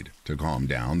tried to calm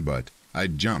down, but I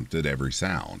jumped at every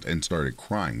sound and started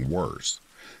crying worse,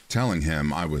 telling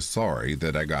him I was sorry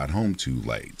that I got home too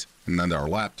late and that our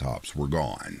laptops were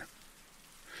gone.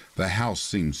 The house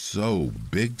seemed so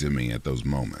big to me at those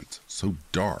moments, so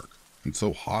dark and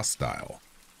so hostile,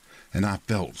 and I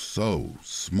felt so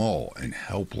small and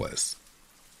helpless.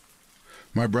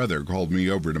 My brother called me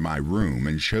over to my room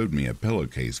and showed me a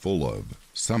pillowcase full of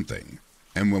something,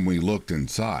 and when we looked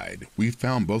inside, we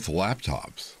found both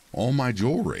laptops, all my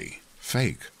jewelry,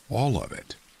 fake, all of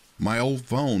it, my old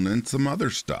phone and some other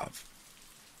stuff.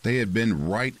 They had been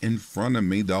right in front of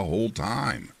me the whole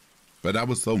time, but I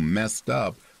was so messed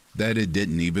up that it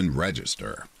didn't even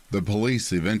register. The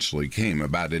police eventually came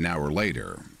about an hour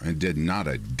later and did not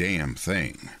a damn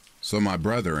thing. So my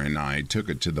brother and I took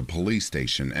it to the police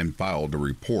station and filed a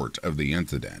report of the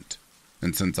incident.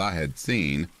 And since I had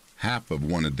seen half of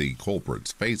one of the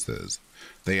culprit's faces,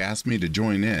 they asked me to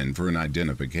join in for an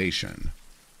identification.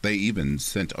 They even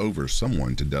sent over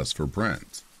someone to dust for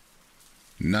prints.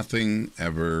 Nothing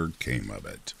ever came of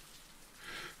it.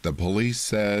 The police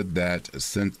said that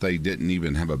since they didn't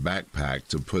even have a backpack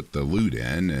to put the loot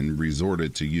in and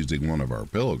resorted to using one of our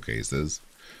pillowcases,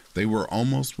 they were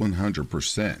almost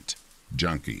 100%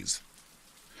 junkies.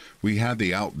 We had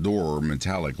the outdoor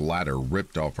metallic ladder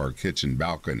ripped off our kitchen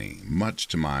balcony, much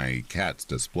to my cat's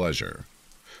displeasure,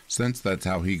 since that's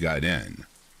how he got in.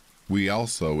 We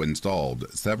also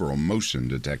installed several motion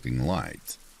detecting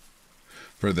lights.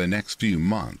 For the next few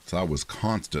months, I was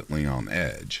constantly on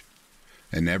edge,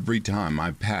 and every time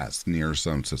I passed near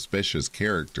some suspicious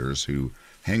characters who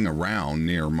hang around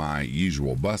near my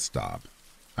usual bus stop,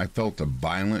 I felt a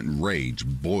violent rage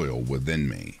boil within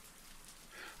me.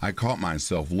 I caught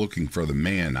myself looking for the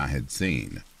man I had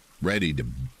seen, ready to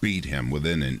beat him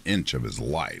within an inch of his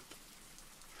life.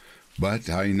 But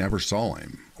I never saw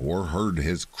him or heard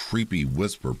his creepy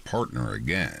whisper partner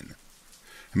again.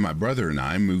 And my brother and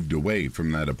I moved away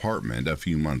from that apartment a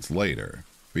few months later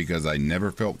because I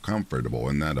never felt comfortable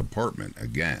in that apartment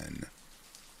again.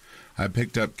 I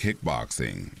picked up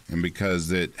kickboxing, and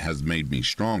because it has made me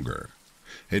stronger,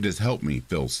 it has helped me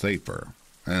feel safer,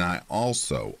 and I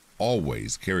also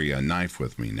always carry a knife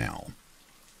with me now.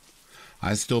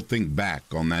 I still think back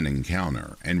on that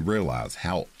encounter and realize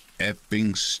how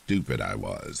effing stupid I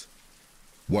was.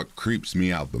 What creeps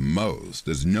me out the most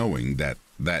is knowing that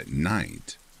that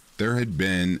night there had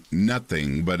been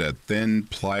nothing but a thin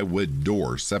plywood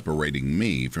door separating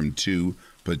me from two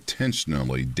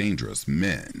potentially dangerous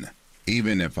men.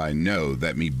 Even if I know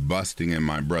that me busting in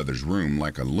my brother's room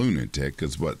like a lunatic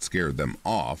is what scared them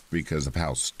off because of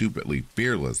how stupidly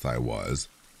fearless I was,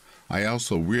 I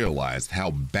also realized how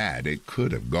bad it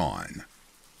could have gone.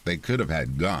 They could have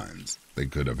had guns. They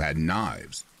could have had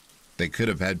knives. They could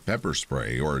have had pepper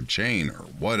spray or a chain or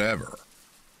whatever.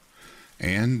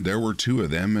 And there were two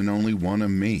of them and only one of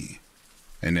me.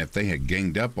 And if they had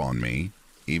ganged up on me,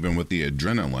 even with the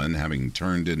adrenaline having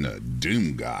turned into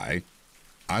Doom Guy,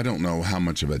 I don't know how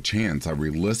much of a chance I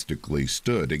realistically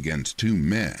stood against two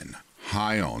men,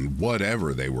 high on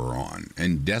whatever they were on,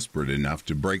 and desperate enough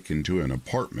to break into an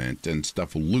apartment and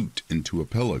stuff loot into a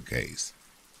pillowcase.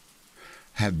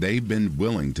 Had they been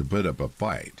willing to put up a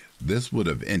fight, this would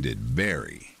have ended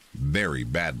very, very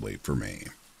badly for me.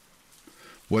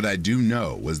 What I do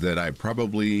know was that I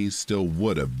probably still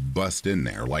would have bust in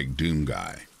there like Doom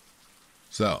Guy.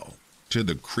 So, to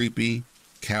the creepy,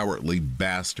 cowardly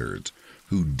bastards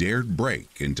who dared break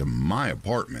into my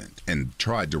apartment and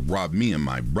tried to rob me and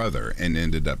my brother and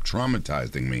ended up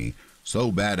traumatizing me so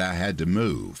bad I had to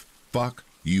move. Fuck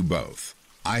you both.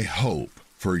 I hope,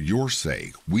 for your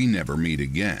sake, we never meet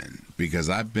again, because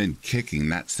I've been kicking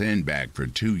that sandbag for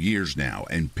 2 years now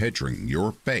and picturing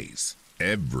your face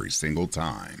every single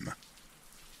time.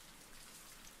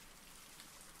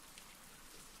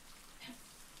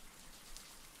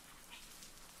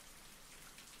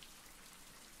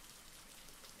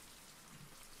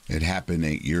 It happened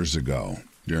 8 years ago,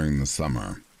 during the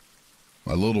summer.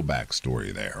 A little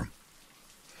backstory there.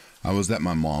 I was at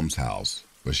my mom's house,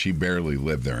 but she barely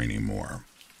lived there anymore.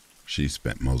 She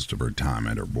spent most of her time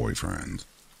at her boyfriend's.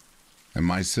 And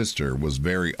my sister was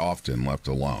very often left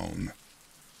alone.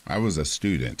 I was a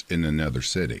student in another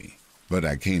city, but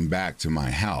I came back to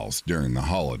my house during the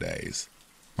holidays.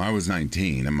 I was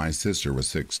 19 and my sister was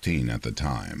 16 at the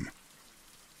time.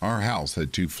 Our house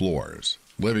had 2 floors.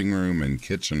 Living room and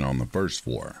kitchen on the first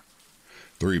floor,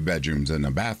 3 bedrooms and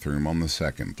a bathroom on the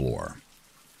second floor.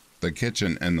 The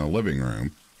kitchen and the living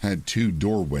room had 2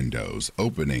 door windows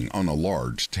opening on a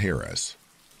large terrace.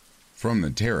 From the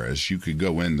terrace, you could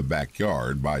go in the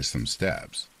backyard by some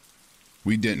steps.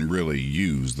 We didn't really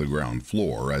use the ground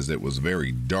floor as it was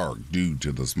very dark due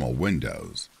to the small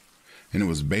windows, and it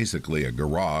was basically a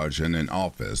garage and an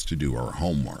office to do our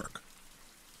homework.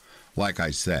 Like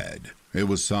I said, it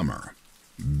was summer.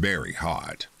 Very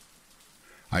hot.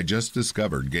 I just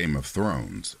discovered Game of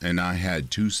Thrones, and I had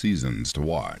 2 seasons to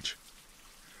watch.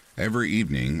 Every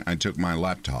evening, I took my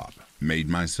laptop, made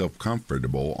myself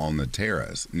comfortable on the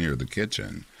terrace near the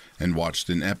kitchen, and watched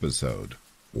an episode,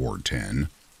 or 10.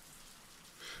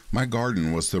 My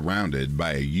garden was surrounded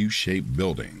by a U-shaped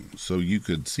building, so you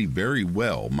could see very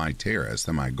well my terrace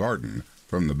and my garden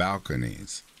from the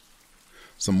balconies.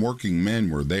 Some working men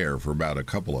were there for about a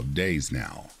couple of days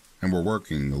now, and were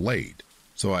working late,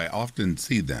 so I often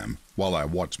see them while I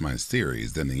watch my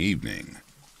series in the evening.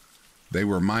 They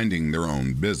were minding their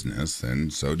own business,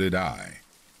 and so did I,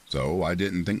 so I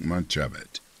didn't think much of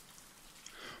it.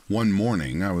 One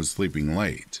morning I was sleeping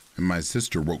late, and my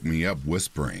sister woke me up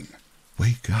whispering,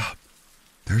 "Wake up,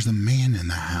 there's a man in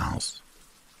the house."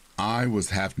 I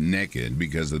was half naked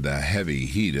because of the heavy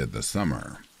heat of the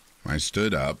summer. I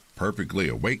stood up, perfectly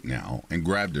awake now, and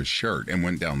grabbed a shirt and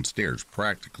went downstairs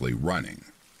practically running.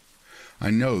 I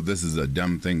know this is a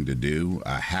dumb thing to do,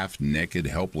 a half-naked,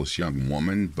 helpless young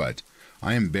woman, but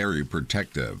I am very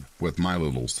protective with my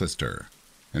little sister,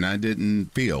 and I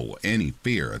didn't feel any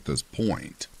fear at this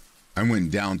point. I went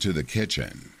down to the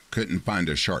kitchen, couldn't find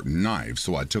a sharp knife,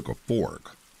 so I took a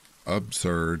fork.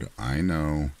 Absurd, I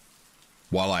know.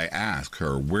 While I asked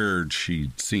her where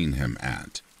she'd seen him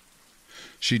at.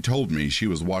 She told me she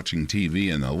was watching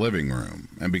TV in the living room,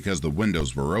 and because the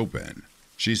windows were open,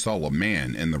 she saw a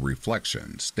man in the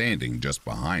reflection standing just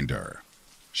behind her.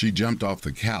 She jumped off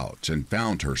the couch and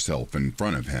found herself in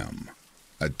front of him.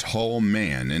 A tall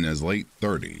man in his late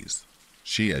 30s.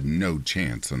 She had no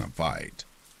chance in a fight.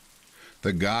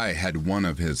 The guy had one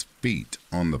of his feet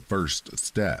on the first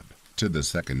step to the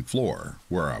second floor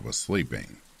where I was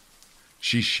sleeping.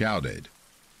 She shouted,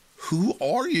 "Who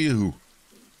are you?"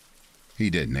 He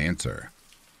didn't answer,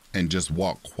 and just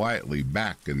walked quietly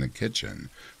back in the kitchen,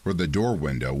 where the door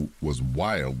window was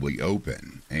wildly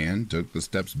open, and took the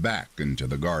steps back into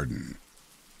the garden.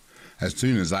 As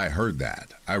soon as I heard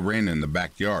that, I ran in the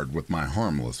backyard with my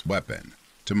harmless weapon,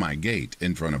 to my gate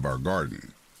in front of our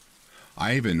garden.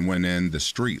 I even went in the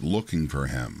street looking for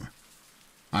him.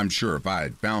 I'm sure if I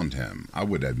had found him, I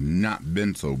would have not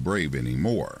been so brave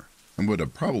anymore, and would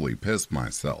have probably pissed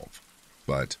myself.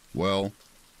 But, well,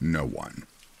 no one.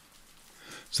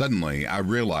 Suddenly, I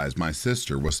realized my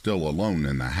sister was still alone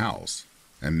in the house,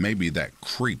 and maybe that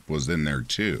creep was in there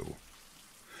too.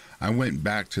 I went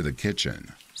back to the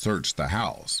kitchen, searched the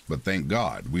house, but thank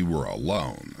God we were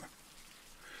alone.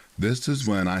 This is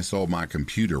when I saw my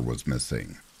computer was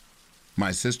missing.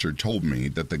 My sister told me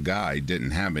that the guy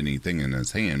didn't have anything in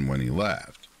his hand when he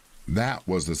left. That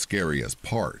was the scariest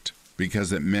part,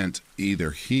 because it meant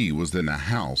either he was in the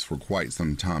house for quite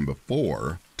some time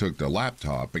before, took the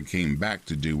laptop and came back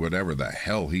to do whatever the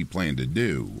hell he planned to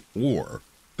do, or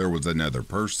there was another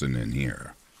person in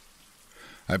here.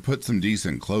 I put some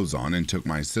decent clothes on and took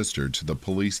my sister to the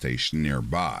police station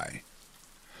nearby.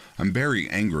 I'm very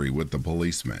angry with the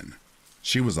policeman.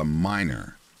 She was a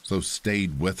minor, so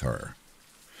stayed with her.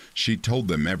 She told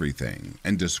them everything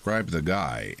and described the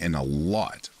guy in a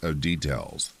lot of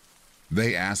details.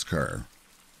 They asked her,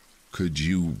 "Could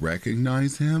you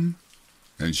recognize him?"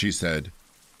 And she said,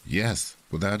 "Yes,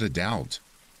 without a doubt."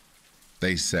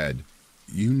 They said,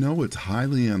 You know it's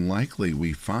highly unlikely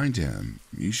we find him.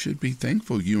 You should be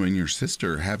thankful you and your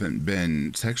sister haven't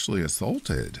been sexually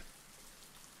assaulted.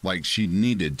 Like she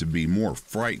needed to be more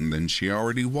frightened than she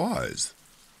already was.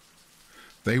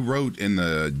 They wrote in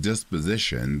the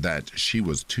disposition that she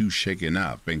was too shaken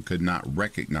up and could not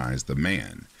recognize the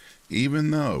man,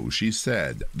 even though she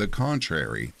said the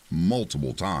contrary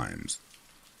multiple times.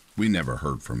 We never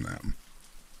heard from them.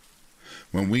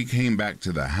 When we came back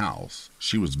to the house,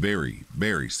 she was very,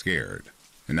 very scared,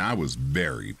 and I was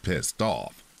very pissed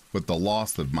off with the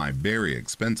loss of my very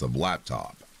expensive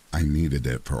laptop. I needed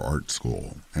it for art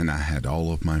school, and I had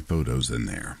all of my photos in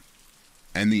there.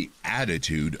 And the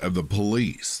attitude of the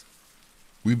police.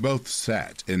 We both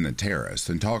sat in the terrace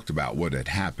and talked about what had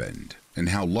happened and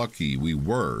how lucky we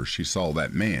were she saw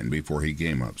that man before he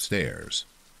came upstairs.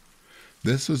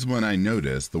 This was when I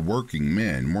noticed the working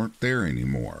men weren't there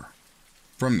anymore.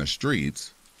 From the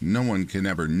streets, no one can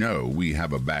ever know we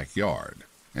have a backyard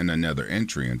and another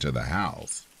entry into the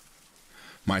house.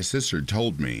 My sister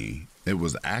told me it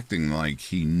was acting like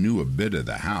he knew a bit of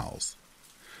the house.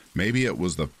 Maybe it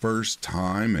was the first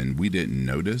time and we didn't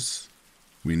notice.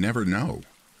 We never know.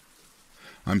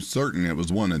 I'm certain it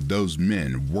was one of those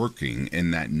men working in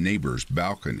that neighbor's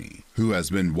balcony who has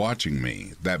been watching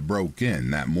me that broke in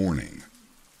that morning.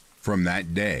 From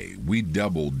that day, we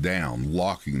doubled down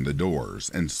locking the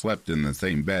doors and slept in the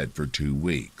same bed for 2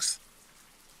 weeks.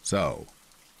 So,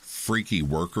 freaky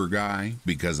worker guy,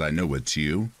 because I know it's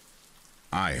you,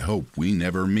 I hope we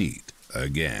never meet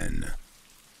again.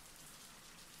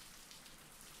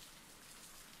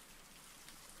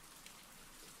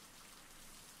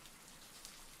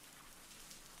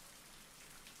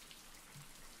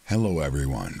 Hello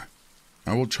everyone.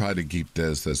 I will try to keep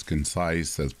this as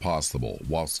concise as possible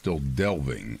while still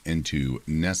delving into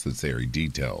necessary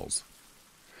details.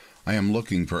 I am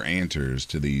looking for answers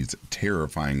to these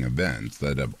terrifying events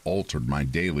that have altered my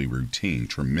daily routine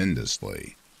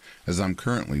tremendously, as I'm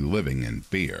currently living in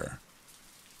fear.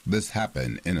 This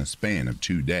happened in a span of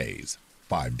 2 days,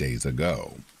 5 days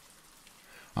ago.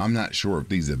 I'm not sure if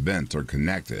these events are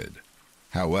connected.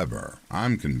 However,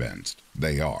 I'm convinced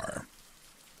they are.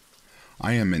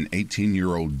 I am an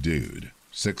 18-year-old dude,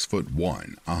 6'1",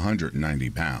 190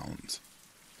 pounds.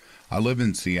 I live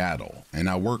in Seattle, and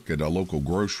I work at a local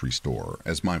grocery store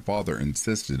as my father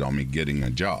insisted on me getting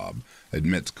a job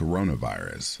amidst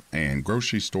coronavirus, and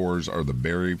grocery stores are the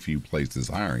very few places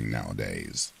hiring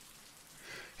nowadays.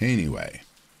 Anyway,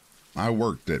 I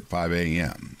worked at 5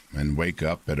 a.m. and wake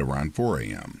up at around 4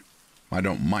 a.m. I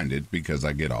don't mind it because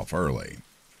I get off early.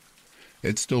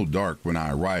 It's still dark when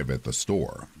I arrive at the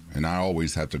store, and I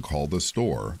always have to call the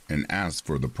store and ask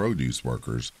for the produce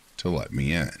workers to let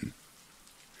me in.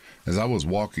 As I was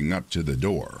walking up to the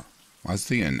door, I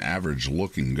see an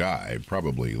average-looking guy,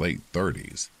 probably late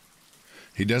 30s.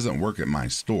 He doesn't work at my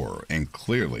store, and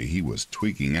clearly he was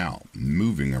tweaking out,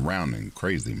 moving around in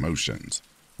crazy motions,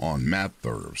 on meth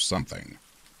or something.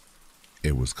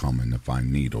 It was common to find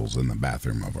needles in the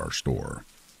bathroom of our store.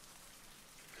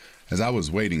 As I was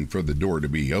waiting for the door to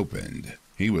be opened,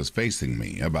 he was facing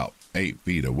me about 8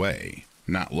 feet away,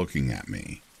 not looking at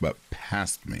me, but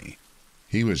past me.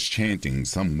 He was chanting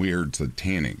some weird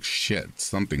satanic shit,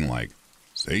 something like,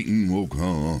 "Satan will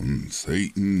come,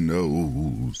 Satan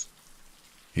knows."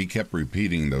 He kept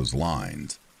repeating those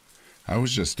lines. I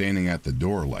was just standing at the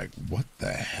door like, what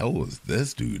the hell is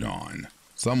this dude on?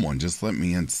 Someone just let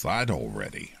me inside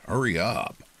already. Hurry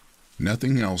up.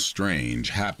 Nothing else strange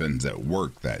happens at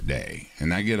work that day,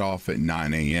 and I get off at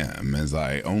 9 a.m. as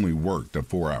I only worked a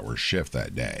 4-hour shift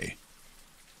that day.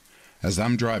 As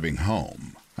I'm driving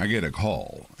home, I get a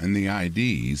call, and the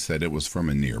ID said it was from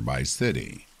a nearby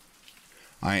city.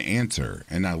 I answer,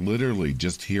 and I literally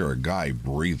just hear a guy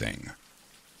breathing.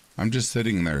 I'm just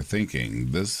sitting there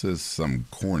thinking, this is some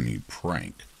corny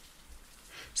prank.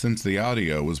 Since the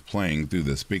audio was playing through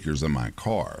the speakers in my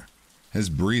car, his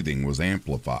breathing was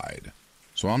amplified,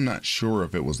 so I'm not sure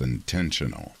if it was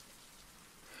intentional.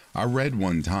 I read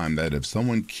one time that if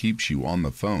someone keeps you on the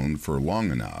phone for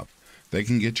long enough, they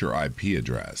can get your IP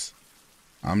address.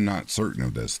 I'm not certain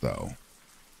of this, though.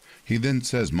 He then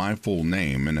says my full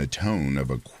name in a tone of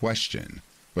a question,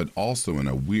 but also in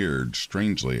a weird,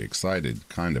 strangely excited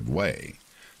kind of way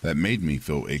that made me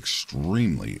feel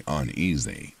extremely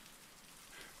uneasy.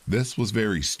 This was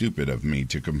very stupid of me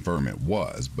to confirm it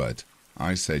was, but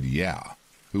I said, yeah,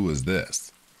 who is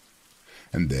this?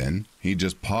 And then he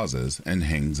just pauses and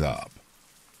hangs up.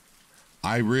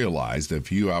 I realized a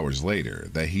few hours later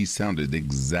that he sounded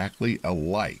exactly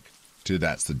alike to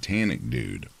that satanic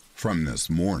dude from this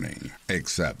morning,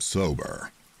 except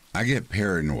sober. I get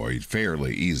paranoid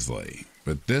fairly easily,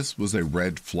 But this was a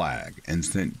red flag and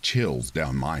sent chills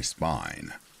down my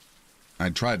spine. I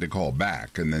tried to call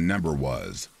back and the number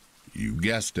was, you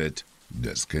guessed it,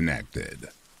 disconnected.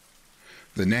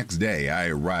 The next day I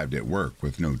arrived at work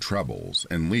with no troubles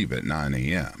and leave at 9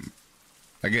 a.m.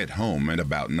 I get home at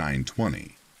about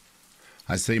 9:20.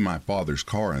 I see my father's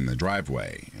car in the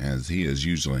driveway, as he is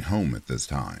usually home at this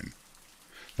time.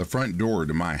 The front door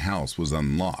to my house was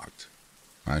unlocked.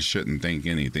 I shouldn't think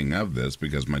anything of this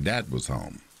because my dad was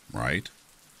home, right?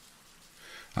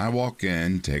 I walk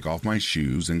in, take off my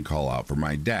shoes, and call out for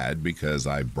my dad because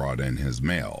I brought in his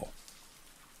mail.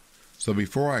 So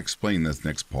before I explain this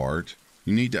next part,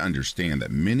 you need to understand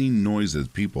that many noises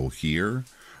people hear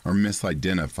are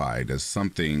misidentified as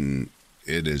something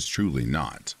it is truly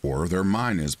not, or their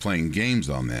mind is playing games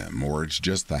on them, or it's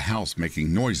just the house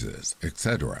making noises,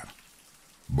 etc.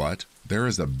 But there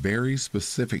is a very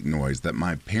specific noise that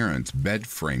my parents' bed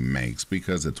frame makes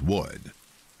because it's wood,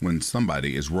 when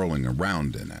somebody is rolling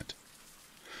around in it.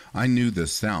 I knew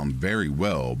this sound very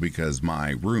well because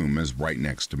my room is right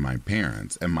next to my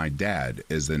parents and my dad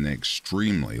is an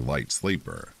extremely light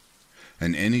sleeper.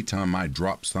 And anytime I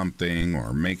drop something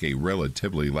or make a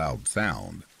relatively loud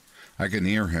sound, I can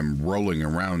hear him rolling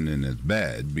around in his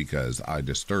bed because I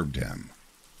disturbed him.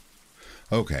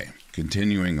 Okay,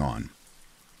 continuing on.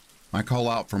 I call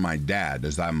out for my dad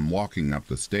as I'm walking up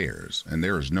the stairs and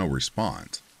there is no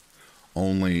response.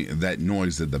 Only that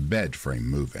noise of the bed frame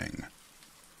moving.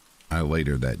 I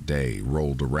later that day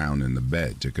rolled around in the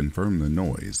bed to confirm the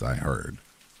noise I heard,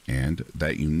 and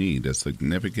that you need a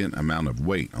significant amount of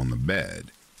weight on the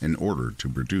bed in order to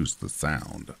produce the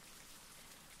sound.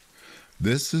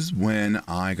 This is when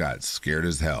I got scared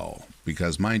as hell,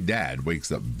 because my dad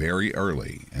wakes up very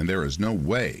early and there is no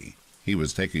way he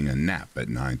was taking a nap at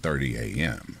 9:30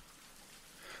 a.m.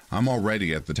 I'm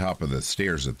already at the top of the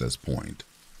stairs at this point.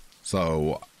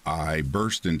 So I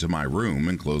burst into my room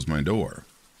and closed my door.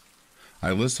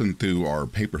 I listened through our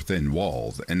paper-thin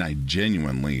walls and I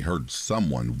genuinely heard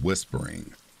someone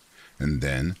whispering, and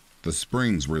then the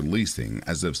springs releasing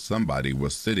as if somebody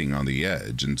was sitting on the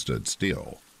edge and stood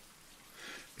still.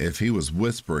 If he was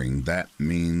whispering, that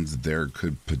means there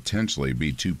could potentially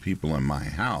be two people in my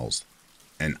house,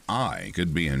 and I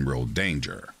could be in real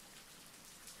danger.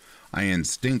 I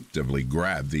instinctively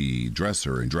grabbed the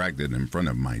dresser and dragged it in front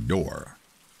of my door.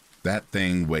 That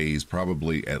thing weighs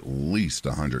probably at least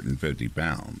 150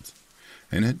 pounds,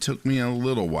 and it took me a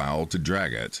little while to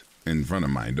drag it in front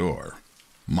of my door.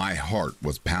 My heart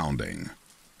was pounding.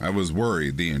 I was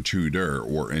worried the intruder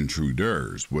or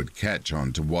intruders would catch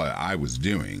on to what I was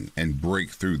doing and break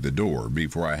through the door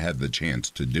before I had the chance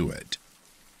to do it.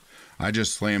 I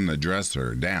just slammed the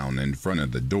dresser down in front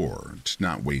of the door to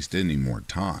not waste any more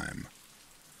time.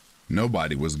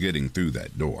 Nobody was getting through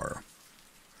that door.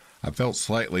 I felt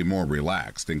slightly more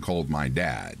relaxed and called my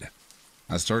dad.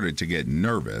 I started to get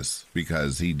nervous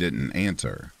because he didn't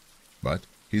answer, but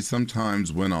he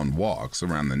sometimes went on walks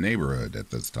around the neighborhood at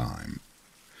this time.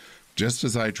 Just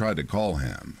as I tried to call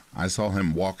him, I saw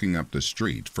him walking up the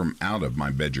street from out of my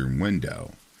bedroom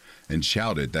window and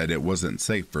shouted that it wasn't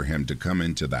safe for him to come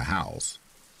into the house.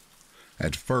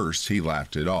 At first, he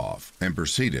laughed it off and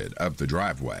proceeded up the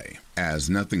driveway, as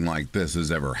nothing like this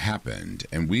has ever happened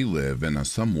and we live in a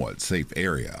somewhat safe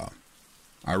area.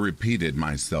 I repeated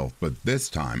myself, but this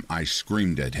time I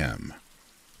screamed at him.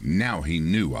 Now he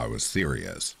knew I was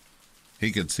serious.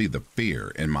 He could see the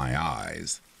fear in my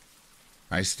eyes.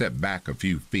 I stepped back a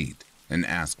few feet and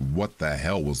asked what the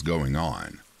hell was going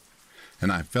on.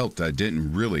 And I felt I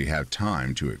didn't really have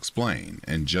time to explain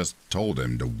and just told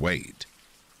him to wait.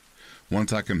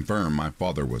 Once I confirmed my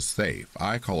father was safe,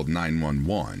 I called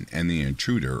 911 and the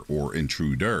intruder or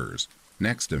intruders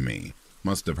next to me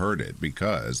must have heard it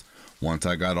because once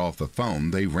I got off the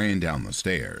phone, they ran down the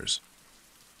stairs.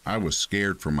 I was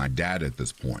scared for my dad at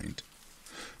this point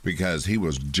because he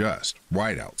was just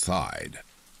right outside.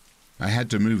 I had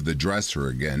to move the dresser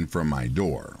again from my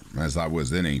door as I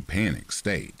was in a panic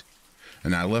state,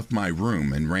 and I left my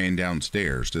room and ran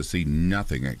downstairs to see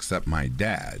nothing except my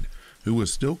dad, who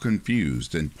was still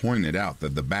confused and pointed out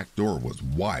that the back door was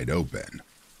wide open.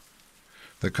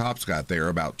 The cops got there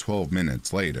about 12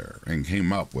 minutes later and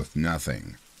came up with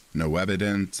nothing. No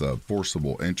evidence of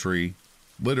forcible entry,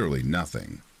 literally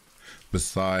nothing,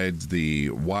 besides the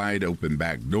wide open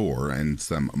back door and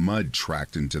some mud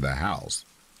tracked into the house,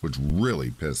 which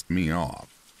really pissed me off.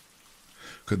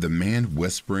 Could the man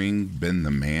whispering been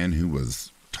the man who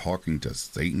was talking to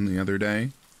Satan the other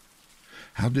day?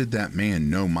 How did that man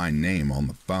know my name on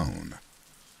the phone?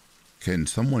 Can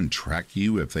someone track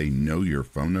you if they know your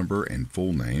phone number and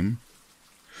full name?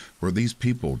 Were these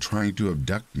people trying to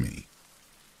abduct me?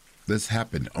 This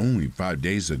happened only 5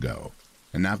 days ago,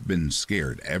 and I've been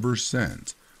scared ever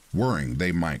since, worrying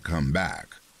they might come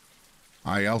back.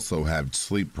 I also have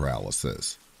sleep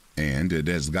paralysis, and it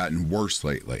has gotten worse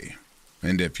lately.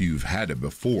 And if you've had it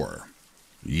before,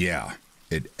 yeah,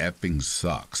 it effing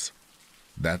sucks.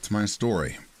 That's my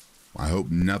story. I hope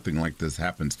nothing like this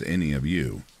happens to any of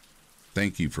you.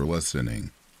 Thank you for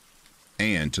listening.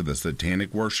 And to the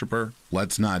satanic worshiper,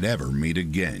 let's not ever meet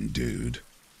again, dude.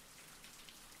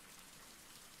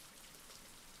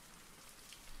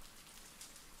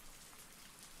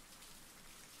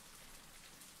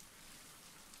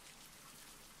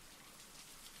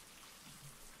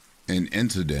 An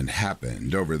incident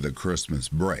happened over the Christmas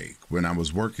break when I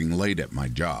was working late at my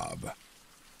job.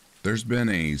 There's been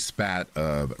a spat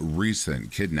of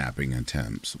recent kidnapping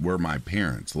attempts where my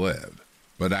parents live,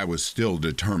 but I was still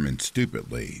determined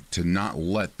stupidly to not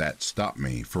let that stop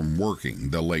me from working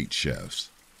the late shifts.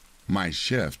 My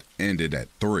shift ended at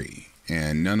 3,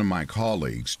 and none of my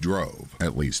colleagues drove,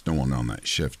 at least no one on that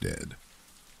shift did.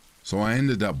 So I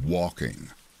ended up walking.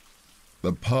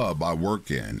 The pub I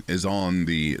work in is on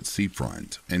the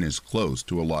seafront and is close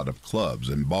to a lot of clubs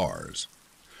and bars.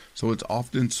 So it's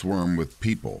often swarmed with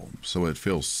people, so it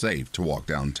feels safe to walk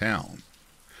downtown.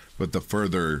 But the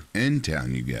further in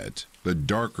town you get, the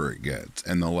darker it gets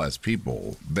and the less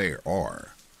people there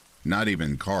are. Not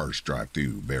even cars drive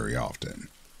through very often.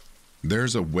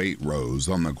 There's a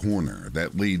Waitrose on the corner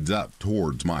that leads up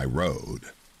towards my road,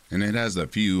 and it has a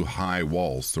few high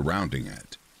walls surrounding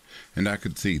it. And I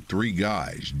could see 3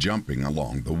 guys jumping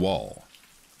along the wall.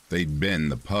 They'd been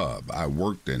the pub I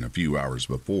worked in a few hours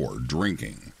before,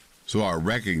 drinking, so I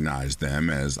recognized them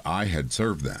as I had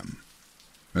served them.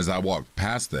 As I walked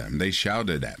past them, they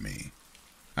shouted at me.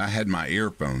 I had my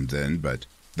earphones in, but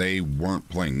they weren't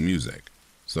playing music,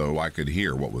 so I could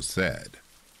hear what was said.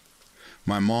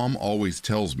 My mom always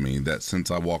tells me that since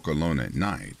I walk alone at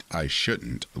night, I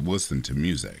shouldn't listen to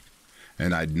music.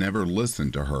 And I'd never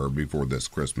listened to her before this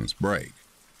Christmas break,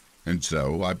 and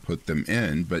so I put them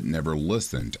in but never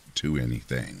listened to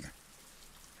anything.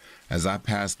 As I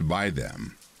passed by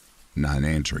them, not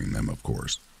answering them of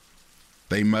course,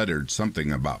 they muttered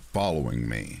something about following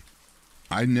me.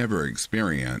 I never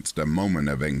experienced a moment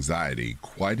of anxiety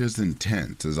quite as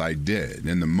intense as I did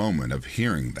in the moment of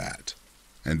hearing that,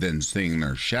 and then seeing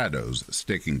their shadows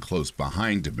sticking close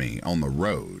behind me on the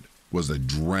road was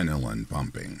adrenaline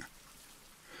pumping.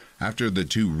 After the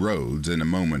 2 roads in a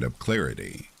moment of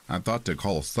clarity, I thought to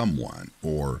call someone,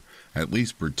 or at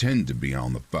least pretend to be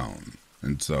on the phone,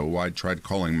 and so I tried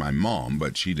calling my mom,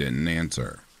 but she didn't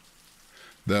answer.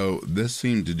 Though this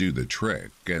seemed to do the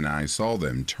trick, and I saw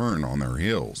them turn on their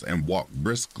heels and walk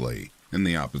briskly in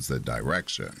the opposite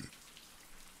direction.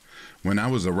 When I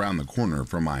was around the corner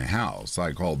from my house,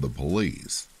 I called the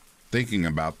police, thinking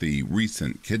about the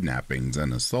recent kidnappings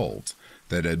and assaults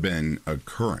that had been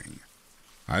occurring.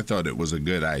 I thought it was a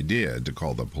good idea to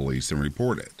call the police and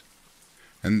report it.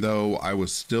 And though I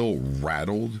was still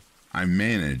rattled, I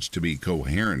managed to be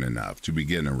coherent enough to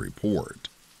begin a report.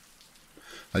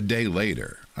 A day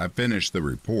later, I finished the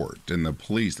report and the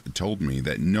police told me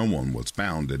that no one was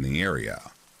found in the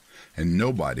area, and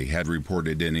nobody had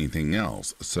reported anything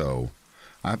else, so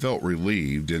I felt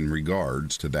relieved in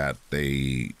regards to that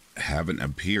they haven't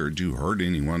appeared to hurt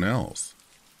anyone else.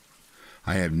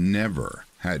 I have never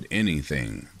had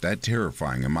anything that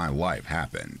terrifying in my life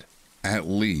happened, at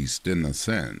least in the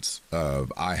sense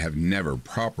of I have never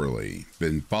properly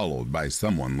been followed by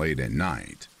someone late at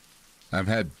night. I've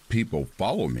had people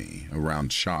follow me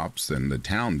around shops and the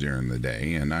town during the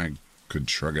day, and I could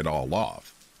shrug it all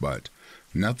off, but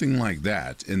nothing like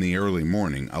that in the early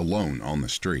morning alone on the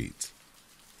streets.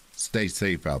 Stay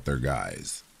safe out there,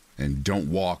 guys, and don't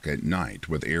walk at night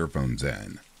with earphones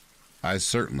in. I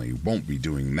certainly won't be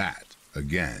doing that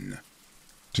again.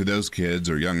 To those kids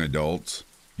or young adults,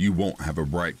 you won't have a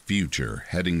bright future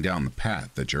heading down the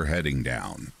path that you're heading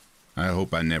down. I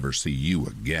hope I never see you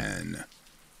again.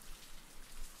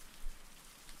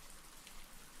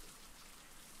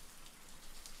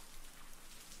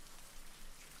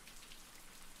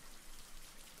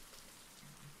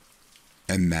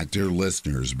 And that, dear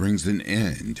listeners, brings an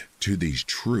end to these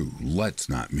true Let's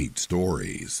Not Meet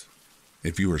stories.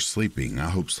 If you are sleeping,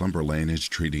 I hope Slumberland is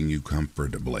treating you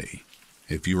comfortably.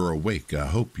 If you are awake, I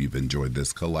hope you've enjoyed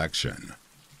this collection.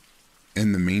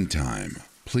 In the meantime,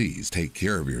 please take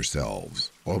care of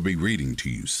yourselves. I'll be reading to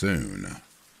you soon.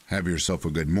 Have yourself a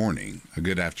good morning, a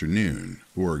good afternoon,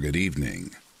 or a good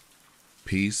evening.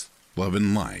 Peace, love,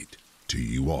 and light to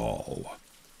you all.